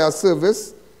officers, fire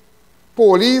service,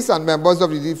 police, and members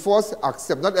of the force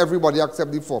accept. Not everybody accept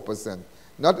the 4%.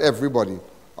 Not everybody.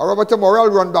 All right, but tomorrow I'll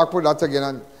run back with that again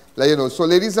and let you know. So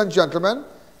ladies and gentlemen,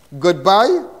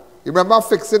 goodbye. Remember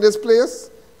fixing this place?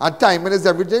 And timing is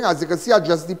everything. As you can see, I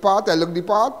dress the part, I look the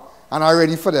part, and I'm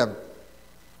ready for them.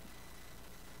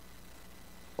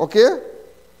 Okay?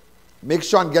 Make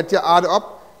sure and get your ad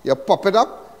up. You pop it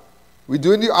up. We're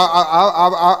doing the,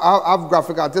 I have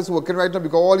graphic artists working right now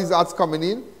because all these ads coming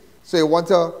in. So you want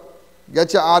to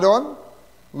get your ad on,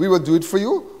 we will do it for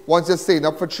you once you're staying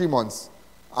up for 3 months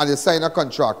and you sign a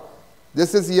contract.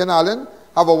 This is Ian Alleyne.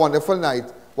 Have a wonderful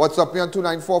night. WhatsApp me on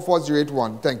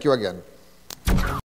 2944081. Thank you again.